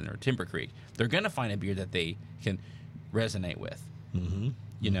Hocheweizen or Timber Creek. They're gonna find a beer that they can resonate with,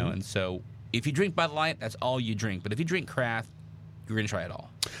 you know. And so if you drink Bud Light, that's all you drink. But if you drink craft, you're gonna try it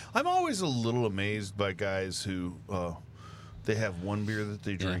all. I'm always a little amazed by guys who they have one beer that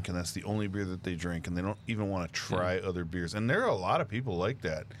they drink, and that's the only beer that they drink, and they don't even want to try other beers. And there are a lot of people like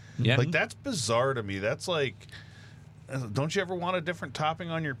that. Yeah. Like, that's bizarre to me. That's like, don't you ever want a different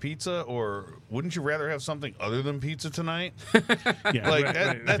topping on your pizza, or wouldn't you rather have something other than pizza tonight? Yeah, Like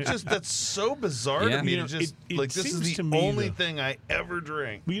right. that's so bizarre Yeah. to me. You know, to just it like this is seems to the me, only though- thing I ever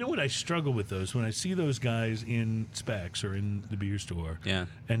drink. Well, you know what I struggle with those when I see those guys in Specs or in the beer store. Yeah.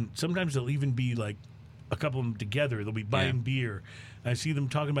 And sometimes they'll even be like a couple of them together. They'll be buying Yeah. beer. I see them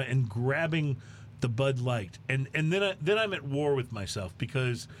talking about and grabbing the Bud Light, and then I'm at war with myself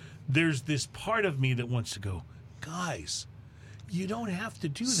because there's this part of me that wants to go, guys, you don't have to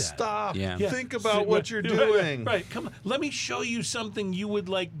do that. Stop. Yeah. Think about what you're doing. Right. Come on. Let me show you something you would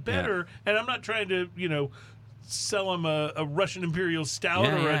like better. And I'm not trying to, sell them a Russian Imperial Stout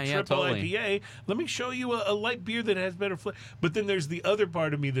Yeah, or yeah, a yeah, triple totally. IPA. Let me show you a light beer that has better flavor. But then there's the other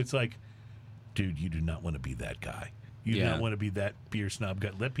part of me that's like, dude, you do not want to be that guy. You do Yeah. not want to be that beer snob guy.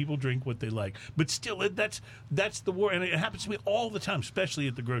 Let people drink what they like. But still, that's the war. And it happens to me all the time, especially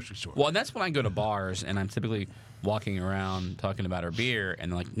at the grocery store. Well, and that's when I go to bars and I'm typically walking around talking about our beer,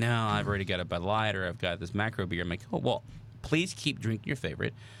 and they're like, no, I've already got a Bud Light or I've got this macro beer. I'm like, oh, well, please keep drinking your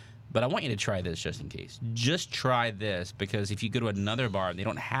favorite, but I want you to try this just in case. Just try this, because if you go to another bar and they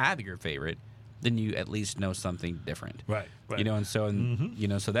don't have your favorite, then you at least know something different. Right. You know, and so,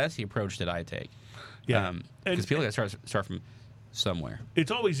 so that's the approach that I take. Yeah. Because people got to start from somewhere.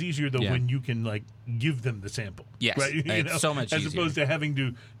 It's always easier though Yeah. when you can give them the sample. Yes. right? It's so much as easier. opposed to having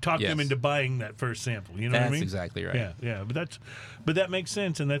to talk them Yes. into buying that first sample. You know what I That's mean? exactly right. Yeah. But that makes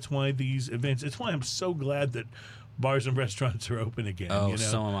sense, and that's why these events. It's why I'm so glad that bars and restaurants are open again. Oh,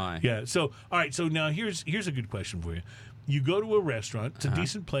 so am I. Yeah. So all right. So now here's a good question for you. You go to a restaurant. It's a Uh-huh.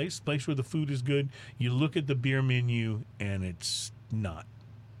 decent place where the food is good. You look at the beer menu, and it's not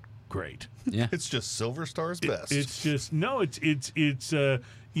great. Yeah. It's just Silver Star's best. It's just it's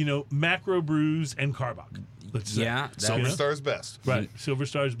macro brews and Carbach. Let's say. Yeah, that- Silver know? Star's best. Right, Silver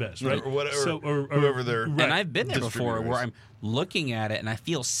Star's best, right? Or whatever, or whoever they're- right. And I've been there before Distributors. where I'm looking at it and I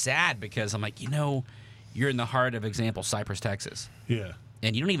feel sad because I'm like, you're in the heart of, example, Cypress, Texas, yeah,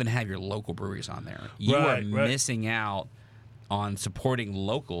 and you don't even have your local breweries on there. You Right, are right. missing out on supporting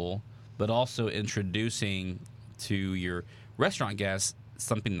local, but also introducing to your restaurant guests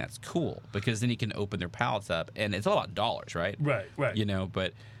something that's cool, because then you can open their palates up, and it's all about dollars, right? right.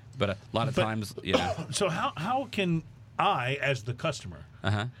 But a lot of But- times, So how can I, as the customer,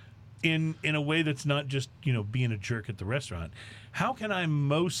 uh-huh. in a way that's not just being a jerk at the restaurant, how can I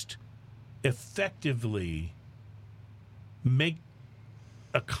most effectively make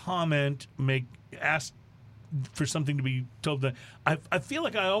a comment, ask for something to be told? That I feel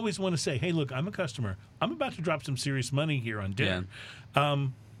like I always want to say, hey, look, I'm a customer. I'm about to drop some serious money here on dinner.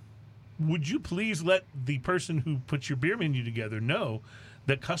 would you please let the person who puts your beer menu together know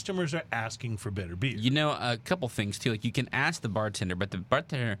that customers are asking for better beer? You know, a couple things too. Like you can ask the bartender, but the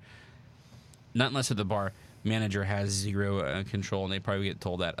bartender, not unless the bar manager has zero control, and they probably get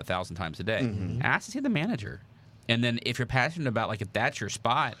told that 1,000 times a day. Ask to see the manager, and then if you're passionate about like if that's your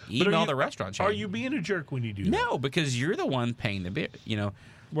spot, But email the restaurant chain. Are you being a jerk when you do that? No, because you're the one paying the beer. You know,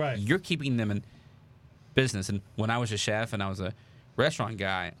 Right. You're keeping them in business. And when I was a chef and I was a restaurant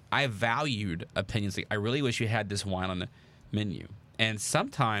guy, I valued opinions. Like, I really wish you had this wine on the menu. And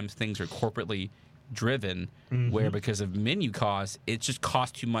sometimes things are corporately driven where because of menu costs, it just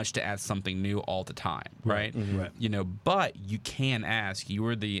costs too much to add something new all the time, right? Right. You know, but you can ask. You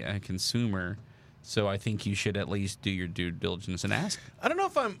are the consumer, so I think you should at least do your due diligence and ask. I don't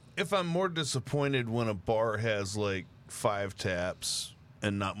know if I'm more disappointed when a bar has like 5 taps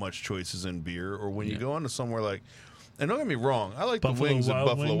and not much choices in beer, or when you go into somewhere like. And don't get me wrong, I like Buffalo the wings at Wild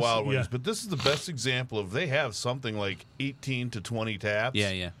Buffalo Wings, Wild Wings, yeah. but this is the best example of they have something like 18 to 20 taps.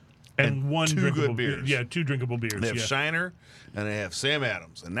 Yeah. And one 2 drinkable good beers. Yeah, 2 drinkable beers. They have yeah. Shiner and they have Sam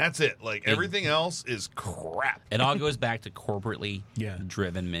Adams, and that's it. Like everything else is crap. It all goes back to corporately Yeah.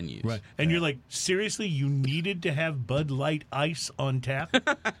 driven menus. Right. And you're like, seriously, you needed to have Bud Light Ice on tap?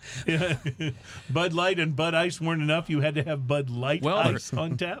 Yeah. Bud Light and Bud Ice weren't enough. You had to have Bud Light Well, Ice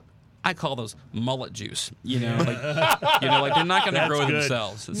on tap? I call those mullet juice. You know, like they're not going to That's grow good.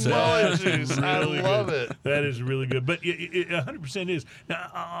 themselves. So, Mullet juice. I Really love good. it. That is really good. But it 100% is.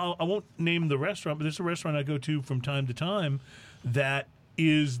 Now, I won't name the restaurant, but there's a restaurant I go to from time to time that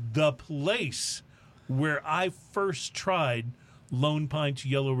is the place where I first tried Lone Pint's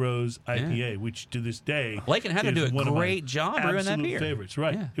Yellow Rose IPA, which to this day Blake and Heather is do a one of my great job brewing that absolute beer. favorites.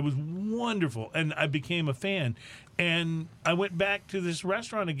 Right. Yeah. It was wonderful, and I became a fan. And I went back to this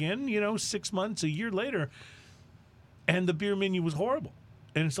restaurant again, 6 months, a year later, and the beer menu was horrible.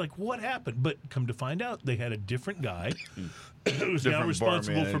 And it's like, what happened? But come to find out, they had a different guy who was now Different bar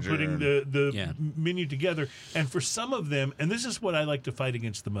responsible for manager putting and- the Yeah. menu together. And for some of them, and this is what I like to fight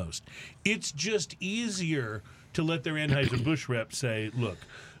against the most, it's just easier to let their Anheuser-Busch rep say, look,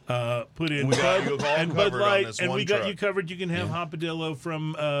 put in We got Bud you all and Bud covered on Light, this and one we got truck. you covered. You can have Hopadillo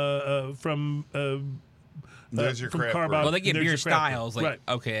from There's your from craft Carbide. brew. well, they get There's beer your craft beer. styles. Like, Right.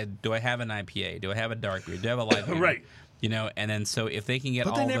 okay, do I have an IPA? Do I have a dark beer? Do I have a light beer? Right. You know, and then so if they can get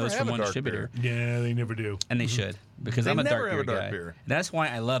But they all never those have from a one dark distributor, Yeah, they never do. and they should, because They I'm a never dark have beer a dark guy. beer. And that's why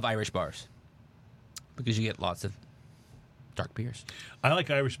I love Irish bars, because you get lots of dark beers. I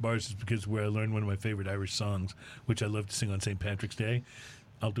like Irish bars is because where I learned one of my favorite Irish songs, which I love to sing on St. Patrick's Day.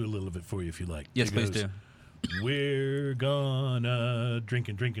 I'll do a little of it for you if you like. Yes, It please goes, do. We're gonna drink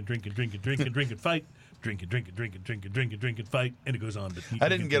and fight. Drink and fight. And it goes on. But I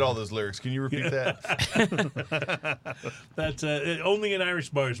didn't get all those lyrics. Can you repeat that? That's only in Irish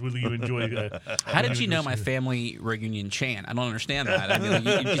bars will you enjoy. How did you know my family reunion chant? I don't understand that. I mean,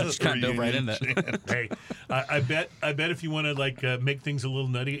 you just kind of dove right in that. Hey, I bet if you want to make things a little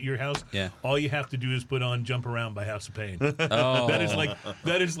nutty at your house, Yeah. all you have to do is put on "Jump Around" by House of Pain. Oh,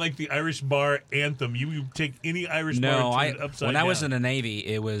 That is like the Irish bar anthem. You take any Irish no! bar and turn it upside When down. I was in the Navy,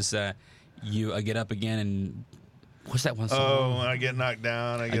 it was you get up again and what's that one song? Oh, when I get knocked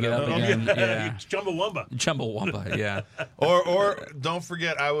down, I get get up. up again. Yeah. It's Chumbawamba. Chumbawamba, yeah. Or don't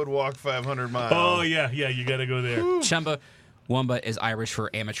forget, I would walk 500 miles. Oh yeah, you got to go there. Chumbawamba is Irish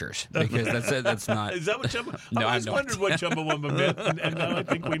for amateurs because that's not. Is that what Chumba? No, I I always have no wondered what Chumbawamba meant, and now I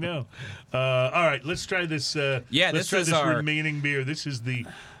think we know. All right, let's try this. Let's this try is this our- remaining beer. This is the.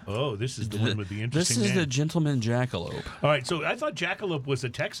 Oh, this is the one with the This interesting is the name. Gentleman Jackalope. All right, so I thought Jackalope was a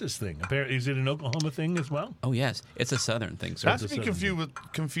Texas thing. Apparently, is it an Oklahoma thing as well? Oh yes, it's a southern thing. Sir. Not to be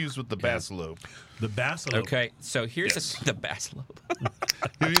confused with the Basilope. The Basilope. Okay, so here's the Basilope.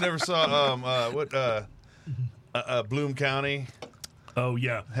 Have you never saw Bloom County Oh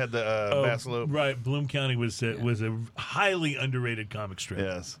yeah. had the Basilope? Right, Bloom County was a highly underrated comic strip.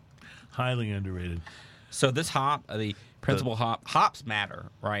 Yes. Highly underrated. So this hop, the principal hops matter,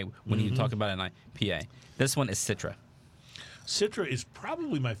 right? When you talk about an IPA, this one is Citra. Citra is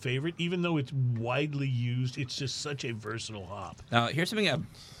probably my favorite, even though it's widely used. It's just such a versatile hop. Now, here's something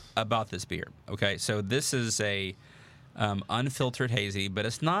about this beer. Okay, so this is a unfiltered hazy, but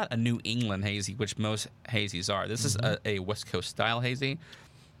it's not a New England hazy, which most hazies are. This is a West Coast style hazy,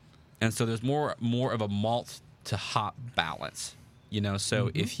 and so there's more of a malt to hop balance. So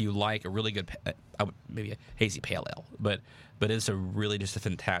if you like a really good, maybe a hazy pale ale, but it's just a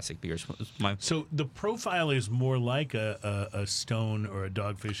fantastic beer. So the profile is more like a Stone or a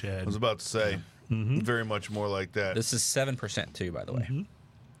Dogfish Head. I was about to say, very much more like that. This is 7% too, by the way.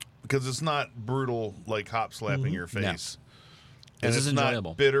 Because it's not brutal like hop slapping your face. And This it's is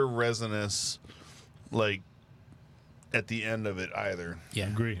enjoyable. not bitter, resinous, like at the end of it either. Yeah.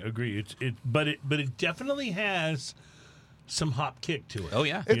 Agree. But it definitely has some hop kick to it. Oh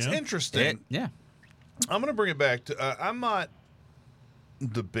yeah. It's know? interesting. Yeah. I'm going to bring it back to. I'm not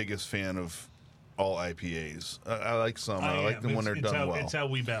the biggest fan of all IPAs. I like some. I like them when they're done well. It's how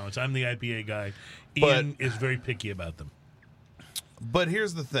we balance. I'm the IPA guy. But- Ian is very picky about them. But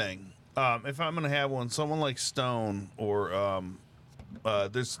here's the thing: if I'm going to have one, someone like Stone or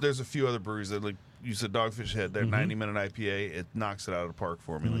there's a few other breweries that, like you said, Dogfish Head, their 90-minute IPA, it knocks it out of the park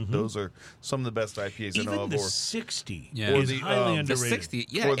for me. Like those are some of the best IPAs I know Even of. the Or 60 Yeah. is Or the, highly the underrated. The 60.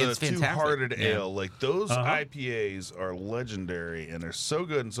 Yeah. or the it's fantastic. Two-Hearted Yeah. Ale, like those Uh-huh. IPAs are legendary, and they're so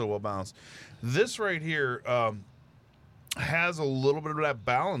good and so well balanced. This right here has a little bit of that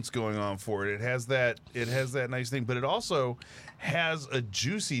balance going on for it. It has that nice thing, but it also has a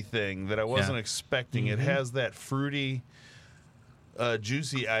juicy thing that I wasn't expecting. It has that fruity,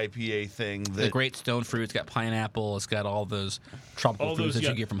 juicy IPA thing. The That great stone fruit. It's got pineapple. It's got all those tropical All fruits those that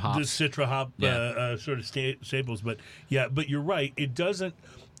you get from hops. the citra hop Yeah. sort of staples. But but you're right. It doesn't.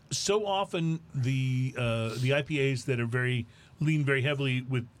 So often the IPAs that are lean very heavily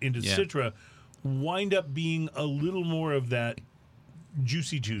into Yeah. citra wind up being a little more of that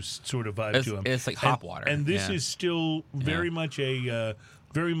juicy juice sort of vibe to them. It's like hop water. And this Yeah. is still very much a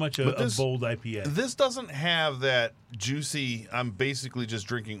this- bold IPA. This doesn't have that juicy, I'm basically just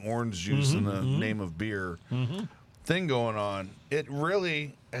drinking orange juice in the name of beer thing going on. It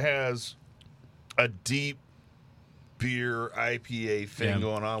really has a deep beer IPA thing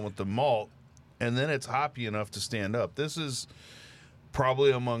going on with the malt, and then it's hoppy enough to stand up. This is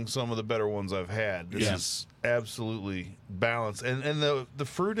probably among some of the better ones I've had. This is absolutely balanced. And the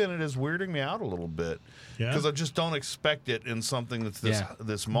fruit in it is weirding me out a little bit. Yeah? Because I just don't expect it in something that's this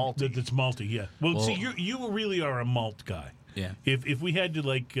malty. That's malty, yeah. Well, Well- see, you really are a malt guy. Yeah. If we had to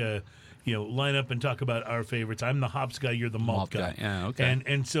line up and talk about our favorites, I'm the hops guy. You're the malt guy. Yeah, okay.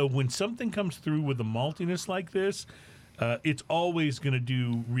 And so when something comes through with a maltiness like this, it's always going to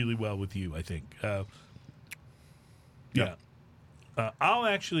do really well with you, I think. I'll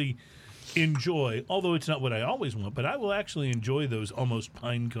actually enjoy, although it's not what I always want, but I will actually enjoy those almost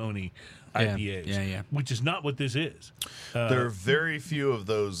pine coney IPAs. Yeah. Which is not what this is. There are very few of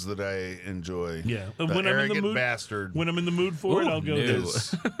those that I enjoy. Yeah. The When I'm in the Arrogant mood- Bastard When I'm in the mood for it, I'll go no.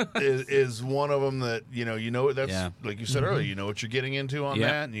 this. is one of them that, that's Yeah. like you said earlier, you know what you're getting into on Yeah.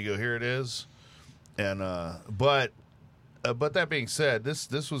 that, and you go, here it is. And but that being said,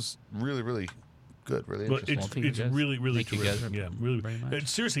 this was really, really good, really But interesting. it's Thank you it's guys. really really Thank you guys terrific. Yeah, really. very much.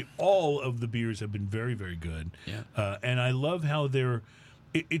 Seriously, all of the beers have been very very good. Yeah. And I love how they're.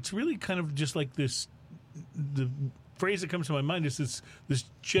 It's really kind of just like this. The phrase that comes to my mind is this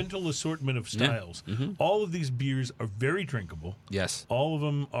gentle assortment of styles. All of these beers are very drinkable. Yes. All of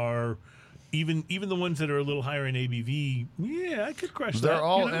them are. Even the ones that are a little higher in ABV, yeah, I could crush that. They're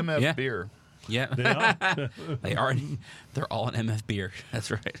all you know? MF Yeah. beer. Yeah. They are. They are. They're all an MF beer.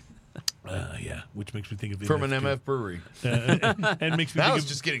 That's right. Yeah, which makes me think of From an MF MF brewery. and makes me That think was of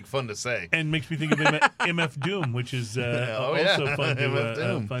just getting fun to say. and makes me think of MF Doom, which is Oh, yeah. also fun MF to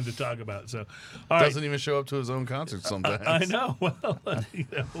Doom. fun to talk about. So, all right. Doesn't even show up to his own concerts sometimes. I know. Well,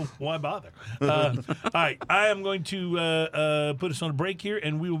 why bother? All right, I am going to put us on a break here,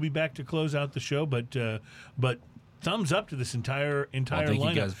 and we will be back to close out the show. But thumbs up to this entire Well, thank lineup.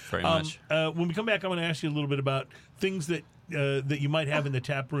 you guys very much. When we come back, I'm going to ask you a little bit about things that you might have in the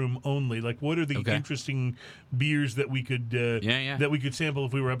tap room only. Like, what are the Okay. interesting beers that we could Yeah. that we could sample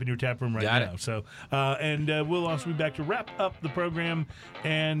if we were up in your tap room right Got now? it. So, and we'll also be back to wrap up the program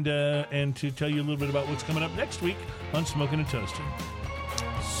and to tell you a little bit about what's coming up next week on Smoking and Toasting.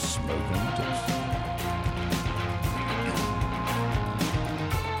 Smoking and toasting.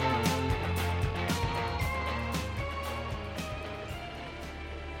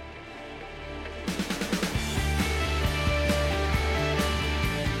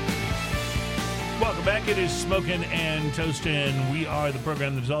 Welcome back. It is Smoking and Toasting. We are the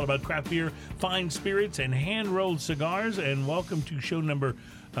program that is all about craft beer, fine spirits, and hand-rolled cigars. And welcome to show number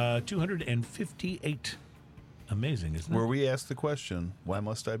 258. Amazing, isn't it? Where we ask the question, why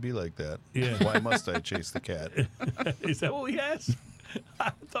must I be like that? Yeah. Why must I chase the cat? Is that what we asked?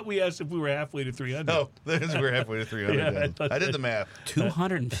 I thought we asked if we were halfway to 300. Oh, we're halfway to 300. Yeah, I then. thought I did that- the math.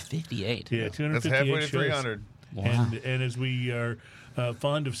 258. Yeah, That's 258 halfway to shows. 300. Wow. And as we are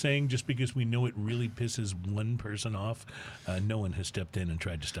fond of saying, just because we know it really pisses one person off, no one has stepped in and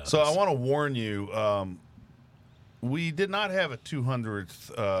tried to stop So us. I want to warn you, we did not have a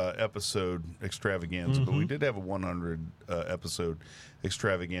 200th episode extravaganza, but we did have a 100 episode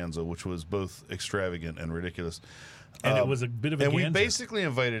extravaganza, which was both extravagant and ridiculous. And it was a bit of a And we ganzer. basically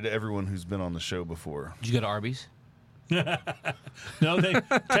invited everyone who's been on the show before. Did you go to Arby's? No, they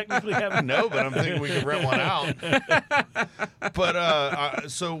technically haven't. No, but I'm thinking we could rent one out. But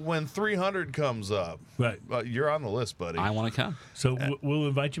so when 300 comes up, Right. you're on the list, buddy. I want to come. So we'll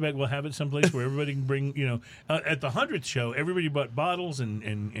invite you back. We'll have it someplace where everybody can bring, at the 100th show, everybody brought bottles and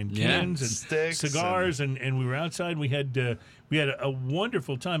Yeah. cans and Sticks cigars, and we were outside. We had a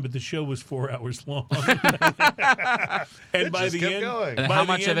wonderful time, but the show was 4 hours long. And by just the kept end, going. And by how the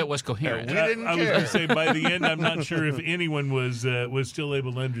much of end- it was coherent? We didn't I was care. going to say, by the end, I'm not sure if anyone was still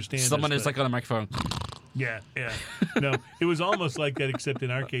able to understand. Someone us, is but- like on a microphone. yeah. No, it was almost like that, except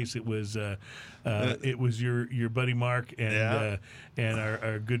in our case, it was your buddy Mark and Yeah. and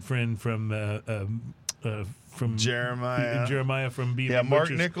our good friend from Jeremiah. from B&B Yeah, Mark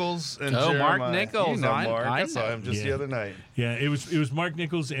Butchers. Nichols and Oh, Mark Jeremiah. Nichols. You know I Mark. saw know. him just the Yeah. other night. Yeah, it was Mark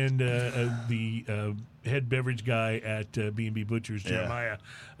Nichols and the head beverage guy at B&B Butchers, Yeah. Jeremiah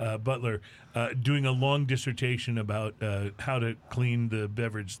Butler, doing a long dissertation about how to clean the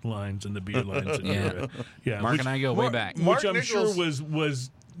beverage lines and the beer lines. And Yeah. Mark which, and I go way back. which Mark I'm Nichols- sure was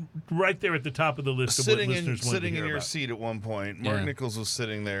right there at the top of the list of Sitting what in listeners wanted to sitting in hear your about. seat at one point, Mark Yeah. Nichols was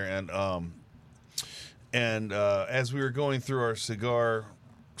sitting there, and as we were going through our cigar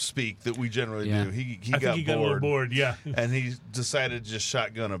speak that we generally Yeah. do, he I got think he got a little bored, yeah, and he decided to just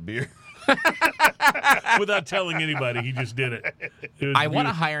shotgun a beer. without telling anybody. He just did it. It was I want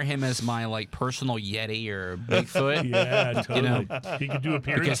to beautiful. hire him as my personal Yeti or Bigfoot. Yeah, totally. know, He could do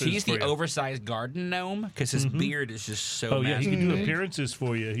appearances Because he's for the you. oversized garden gnome. Because his beard is just so. Oh yeah, he massive. can do appearances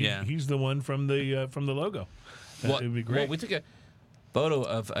for you. Yeah. He's the one from the logo. Well, it would be great. Well, we took a photo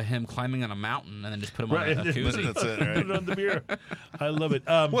of him climbing on a mountain and then just put him Right, on a koozie. That's it, Put right? it on the beer. I love it.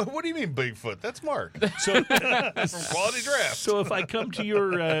 What do you mean Bigfoot? That's Mark So, from Quality Draft. so if I come to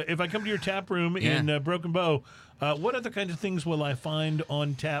your tap room in Yeah. Broken Bow, what other kind of things will I find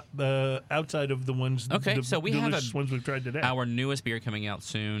on tap outside of the ones? Okay, the so we have delicious ones we've tried today. Our newest beer coming out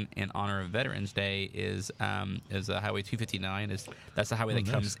soon in honor of Veterans Day is Highway 259. That's the highway that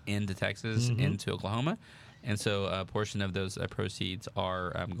comes into Texas, into Oklahoma. And so a portion of those proceeds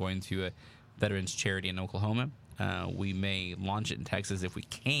are going to a veterans charity in Oklahoma. We may launch it in Texas if we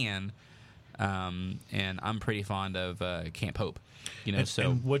can. And I'm pretty fond of Camp Hope.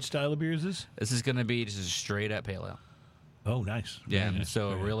 And what style of beer is this? This is going to be just a straight up pale ale. Oh, nice. Yeah, Very nice. so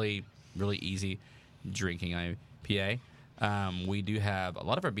Very nice. really, really easy drinking IPA. We do have a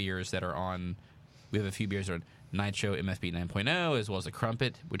lot of our beers that are on. We have a few beers that are Nitro MFB 9.0, as well as a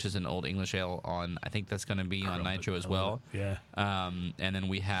Crumpet, which is an old English ale. I think that's going to be on Nitro as well. Yeah. And then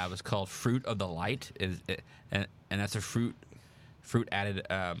we have it's called Fruit of the Light, and that's a fruit added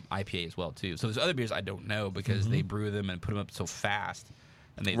IPA as well too. So there's other beers I don't know because they brew them and put them up so fast,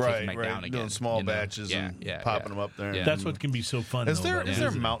 and they take them back down again. Doing small you know? batches Yeah, and yeah, popping yeah. them up there. Yeah. That's what can be so fun. Is though, there about is there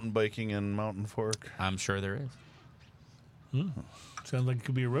visiting. mountain biking in Mountain Fork? I'm sure there is. Sounds like it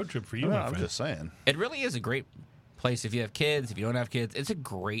could be a road trip for you, Well, my I'm friend. just saying. It really is a great place if you have kids. If you don't have kids, it's a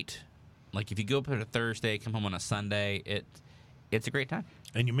great. If you go up on a Thursday, come home on a Sunday, it's a great time.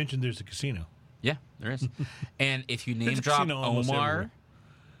 And you mentioned there's a casino. Yeah, there is. And if you name There's a drop casino almost Omar everywhere.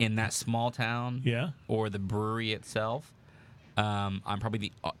 in that small town, Yeah. or the brewery itself, I'm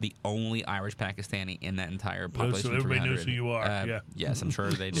probably the only Irish Pakistani in that entire population. so of everybody knows 300. who you are, yeah. Yes, I'm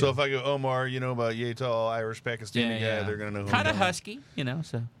sure they do. So if I go Omar, you know about Yatal, Irish Pakistani guy, they're gonna know. Kind of who I'm husky,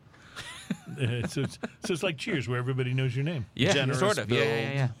 So So it's like Cheers, where everybody knows your name. yeah, Generous sort of. build.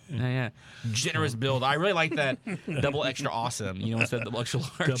 Yeah. Generous build. I really like that. Double extra awesome. Instead of double extra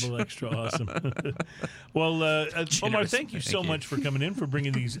large. Double extra awesome. Well, Omar, Generous. thank you so Thank you. much for coming in, for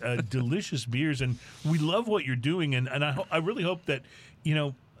bringing these delicious beers, and we love what you're doing, and I really hope that,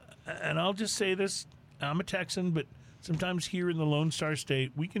 and I'll just say this, I'm a Texan, but sometimes here in the Lone Star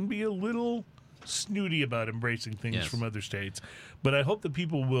State, we can be a little snooty about embracing things Yes. from other states, but I hope that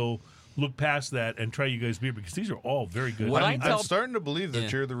people will look past that and try you guys' beer, because these are all very good. What I I'm tell- starting to believe that Yeah.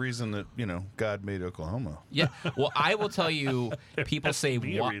 you're the reason that God made Oklahoma. Yeah. Well, I will tell you, people That's say,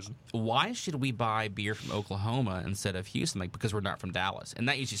 the reason. why should we buy beer from Oklahoma instead of Houston? Because we're not from Dallas. And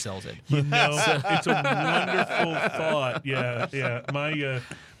that usually sells it. It's a wonderful thought.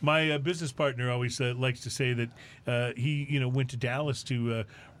 Yeah. My business partner always likes to say that he went to Dallas to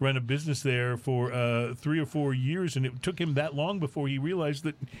run a business there for 3 or 4 years, and it took him that long before he realized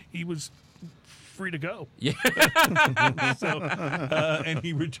that he was was free to go. Yeah. So, and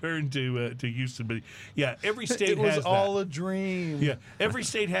he returned to Houston. But yeah, every state It was has all that. a dream. Yeah, every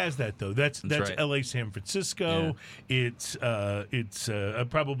state has that though. That's right. L.A., San Francisco. It's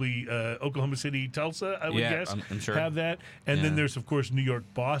probably Oklahoma City, Tulsa. I would Yeah, guess I'm sure. have that. And then Yeah. there's of course New York,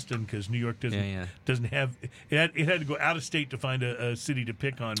 Boston, because New York doesn't have it. It had to go out of state to find a city to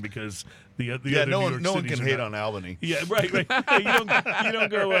pick on because the other Yeah, New no York one cities can are hate not- on Albany. Yeah, right. Yeah,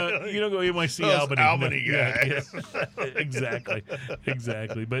 you don't go NYC Those Albany. Albany No, guys. yeah.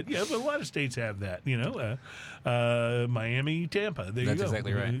 exactly. But yeah, but a lot of states have that. Miami, Tampa. There That's you go.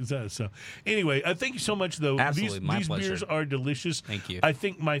 exactly right. So anyway, thank you so much. Though Absolutely, my these pleasure. beers are delicious. Thank you. I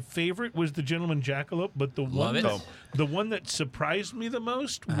think my favorite was the Gentleman Jackalope, but the Love it. the one that surprised me the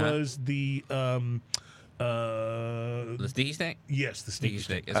most was the The Sneaky Snake? yes, the Sneaky Sneaky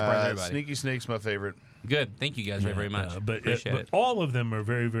Snake. Snake. It's surprised everybody. Sneaky Snake's my favorite. Good. Thank you guys very much. But Appreciate it. all of them are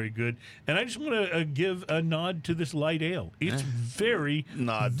very, very good. And I just want to give a nod to this light ale. It's very,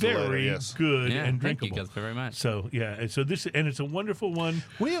 Nod to light ale, very yes. good Yeah, and thank drinkable. you guys very much. So yeah, so this and it's a wonderful one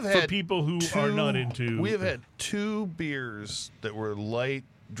We have for had people who are not into. We have had 2 beers that were light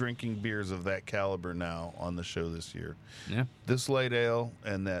drinking beers of that caliber now on the show this year. Yeah. This light ale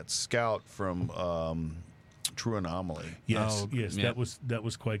and that Scout from True Anomaly. yes, Oh, yes, yeah. that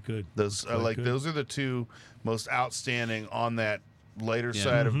was quite good. Those Quite good. those are the 2 most outstanding on that later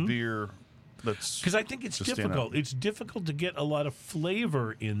side of beer. That's Because I think it's to stand difficult. out. It's difficult to get a lot of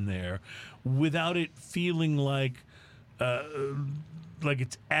flavor in there without it feeling like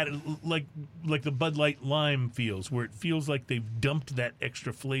it's added, like the Bud Light Lime feels, where it feels like they've dumped that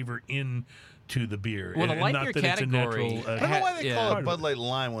extra flavor in to the beer. Well, the And light not beer that it's a natural. category- I don't know why they Yeah. call it Bud Light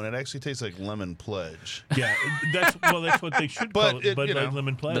Lime when it actually tastes like Lemon Pledge. yeah, that's what they should But call it. it- Bud you Light know,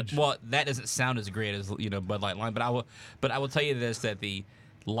 Lemon Pledge. Well, that doesn't sound as great as Bud Light Lime, but I will tell you this, that the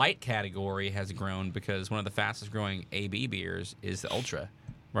light category has grown because one of the fastest growing AB beers is the Ultra,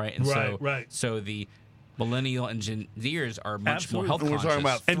 right? And Right. So the millennial and Gen Zers are much Absolutely. more health And we're conscious. talking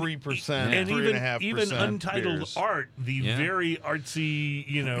about And- 3%, and 3.5% even Untitled beers. Art, the Yeah. very artsy,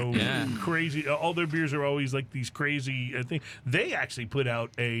 Yeah. crazy. All their beers are always like these crazy things. They actually put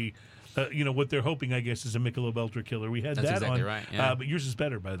out a. What they're hoping, I guess, is a Michelob Ultra Killer. We had That's that exactly on, right, yeah. but yours is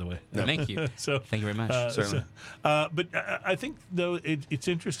better, by the way. Thank you. So Thank you very much. Certainly. but I think though it's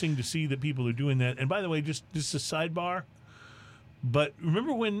interesting to see that people are doing that. And by the way, just a sidebar. But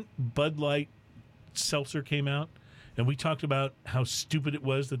remember when Bud Light Seltzer came out, and we talked about how stupid it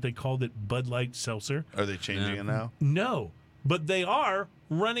was that they called it Bud Light Seltzer? Are they changing it now? No, but they are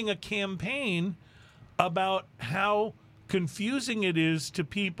running a campaign about how confusing it is to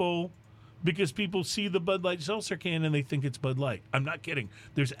people because people see the Bud Light Seltzer can and they think it's Bud Light. I'm not kidding.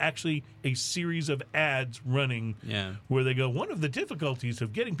 There's actually a series of ads running Yeah. where they go, one of the difficulties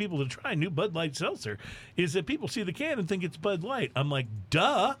of getting people to try new Bud Light Seltzer is that people see the can and think it's Bud Light. I'm like,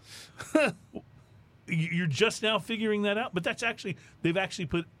 duh. You're just now figuring that out, but they've actually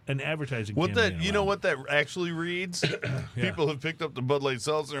put an advertising. What campaign that you know around. what that actually reads? People have picked up the Bud Light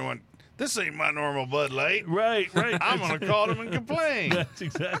Seltzer and went, "This ain't my normal Bud Light. Right. I'm gonna call them and complain." That's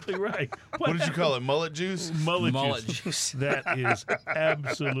exactly right. What did you call it? Mullet juice? Mullet Mullet juice. juice. That is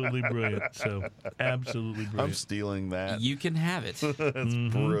absolutely brilliant. So absolutely I'm brilliant. stealing that. You can have it. That's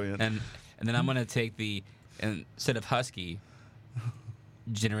brilliant. and then I'm going to take instead of Husky,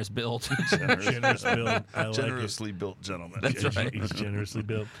 generous build. Generous build. I like it. Generously built gentleman. That's right. He's generously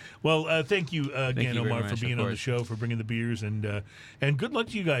built. Well, thank you again, you very Omar, much, for of being on the course. show, for bringing the beers, and good luck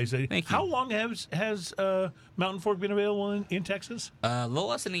to you guys. Thank you. How long has Mountain Fork been available in Texas? A little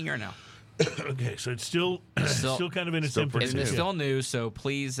less than a year now. Okay, so it's still kind of in its still infancy. pretty It's new. still new, so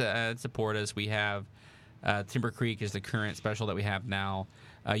please support us. We have Timber Creek is the current special that we have now.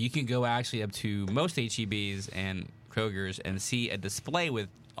 You can go actually up to most HEBs and Kroger's and see a display with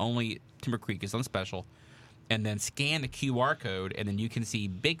only Timber Creek is on special, and then scan the QR code, and then you can see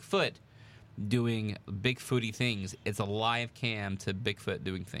Bigfoot doing Bigfooty things. It's a live cam to Bigfoot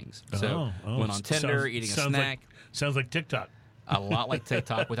doing things. So went on Tinder, eating a snack. Sounds like TikTok. A lot like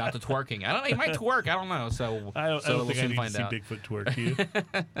TikTok without the twerking. I don't know. He might twerk. I don't know. So I don't we'll think I soon need find to see out. Bigfoot twerk. Do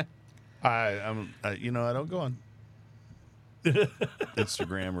you? I don't go on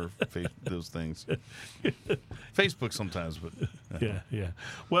Instagram or those things. Facebook sometimes, but Yeah.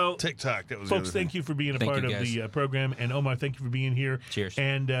 Well, TikTok. That was folks, thank you for being a Thank part you, of guys. the program. And Omar, thank you for being here. Cheers.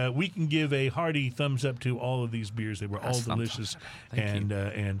 And we can give a hearty thumbs up to all of these beers. They were all That's what I'm delicious. talking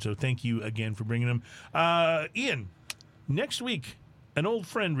about. Thank And so thank you again for bringing them. Ian, next week, an old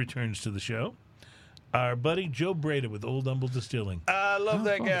friend returns to the show. Our buddy Joe Breda with Old Humble Distilling. I love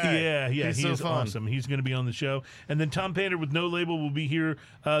that guy. Yeah, He's he so is fun. awesome. He's going to be on the show. And then Tom Painter with No Label will be here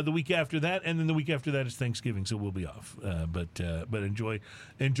the week after that, and then the week after that is Thanksgiving, so we'll be off. But enjoy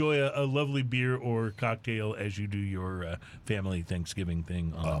a lovely beer or cocktail as you do your family Thanksgiving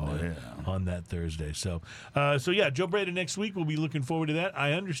thing on that Thursday. So yeah, Joe Breda next week. We'll be looking forward to that.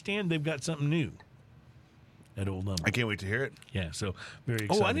 I understand they've got something new at Old Humble. I can't wait to hear it. Yeah, so very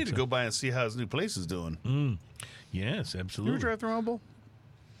excited. Oh, I need to go by and see how his new place is doing. Yes, You absolutely. ever drive through Humble?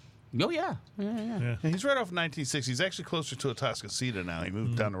 Oh yeah. Yeah, he's right off 1960. He's actually closer to a Atascocita now. He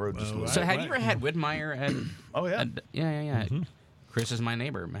moved down the road just a little. So bit. have you ever had Whitmire at? Oh yeah, Yeah. Chris is my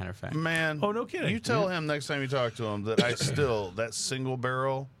neighbor. Matter of fact. man. Oh, no kidding. You tell him next time you talk to him that I still that single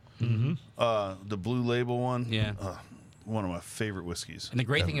barrel, the Blue Label one. Yeah. One of my favorite whiskeys. And the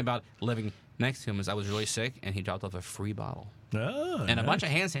great thing about living next to him is I was really sick, and he dropped off a free bottle Oh, and a bunch of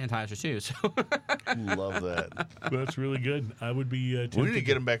hand sanitizer too. So Love that. That's really good. I would be We need to tempted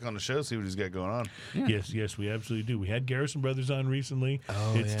get him back on the show, see what he's got going on. Yes, we absolutely do. We had Garrison Brothers on recently.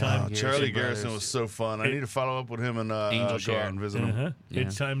 It's time. Oh, Charlie Garrison Garrison Brothers. was so fun. I need to follow up with him and Angel go Share. out and visit him. Yeah.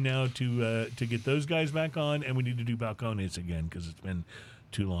 It's time now to get those guys back on, and we need to do Balcones again because it's been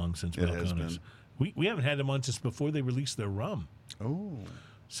too long since It has Balcones. been. We haven't had them on since before they released their rum, Oh,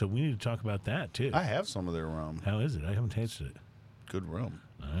 so we need to talk about that too. I have some of their rum. How is it? I haven't tasted it. Good rum.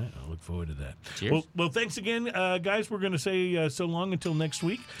 All right, I'll look forward to that. Cheers. Well, thanks again, guys. We're going to say so long until next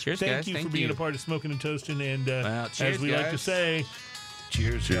week. Cheers, Thank guys. you Thank for being you. a part of Smoking and Toasting, and Well, cheers, as we like to guys. say,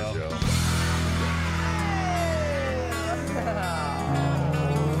 cheers, y'all. Cheers, y'all.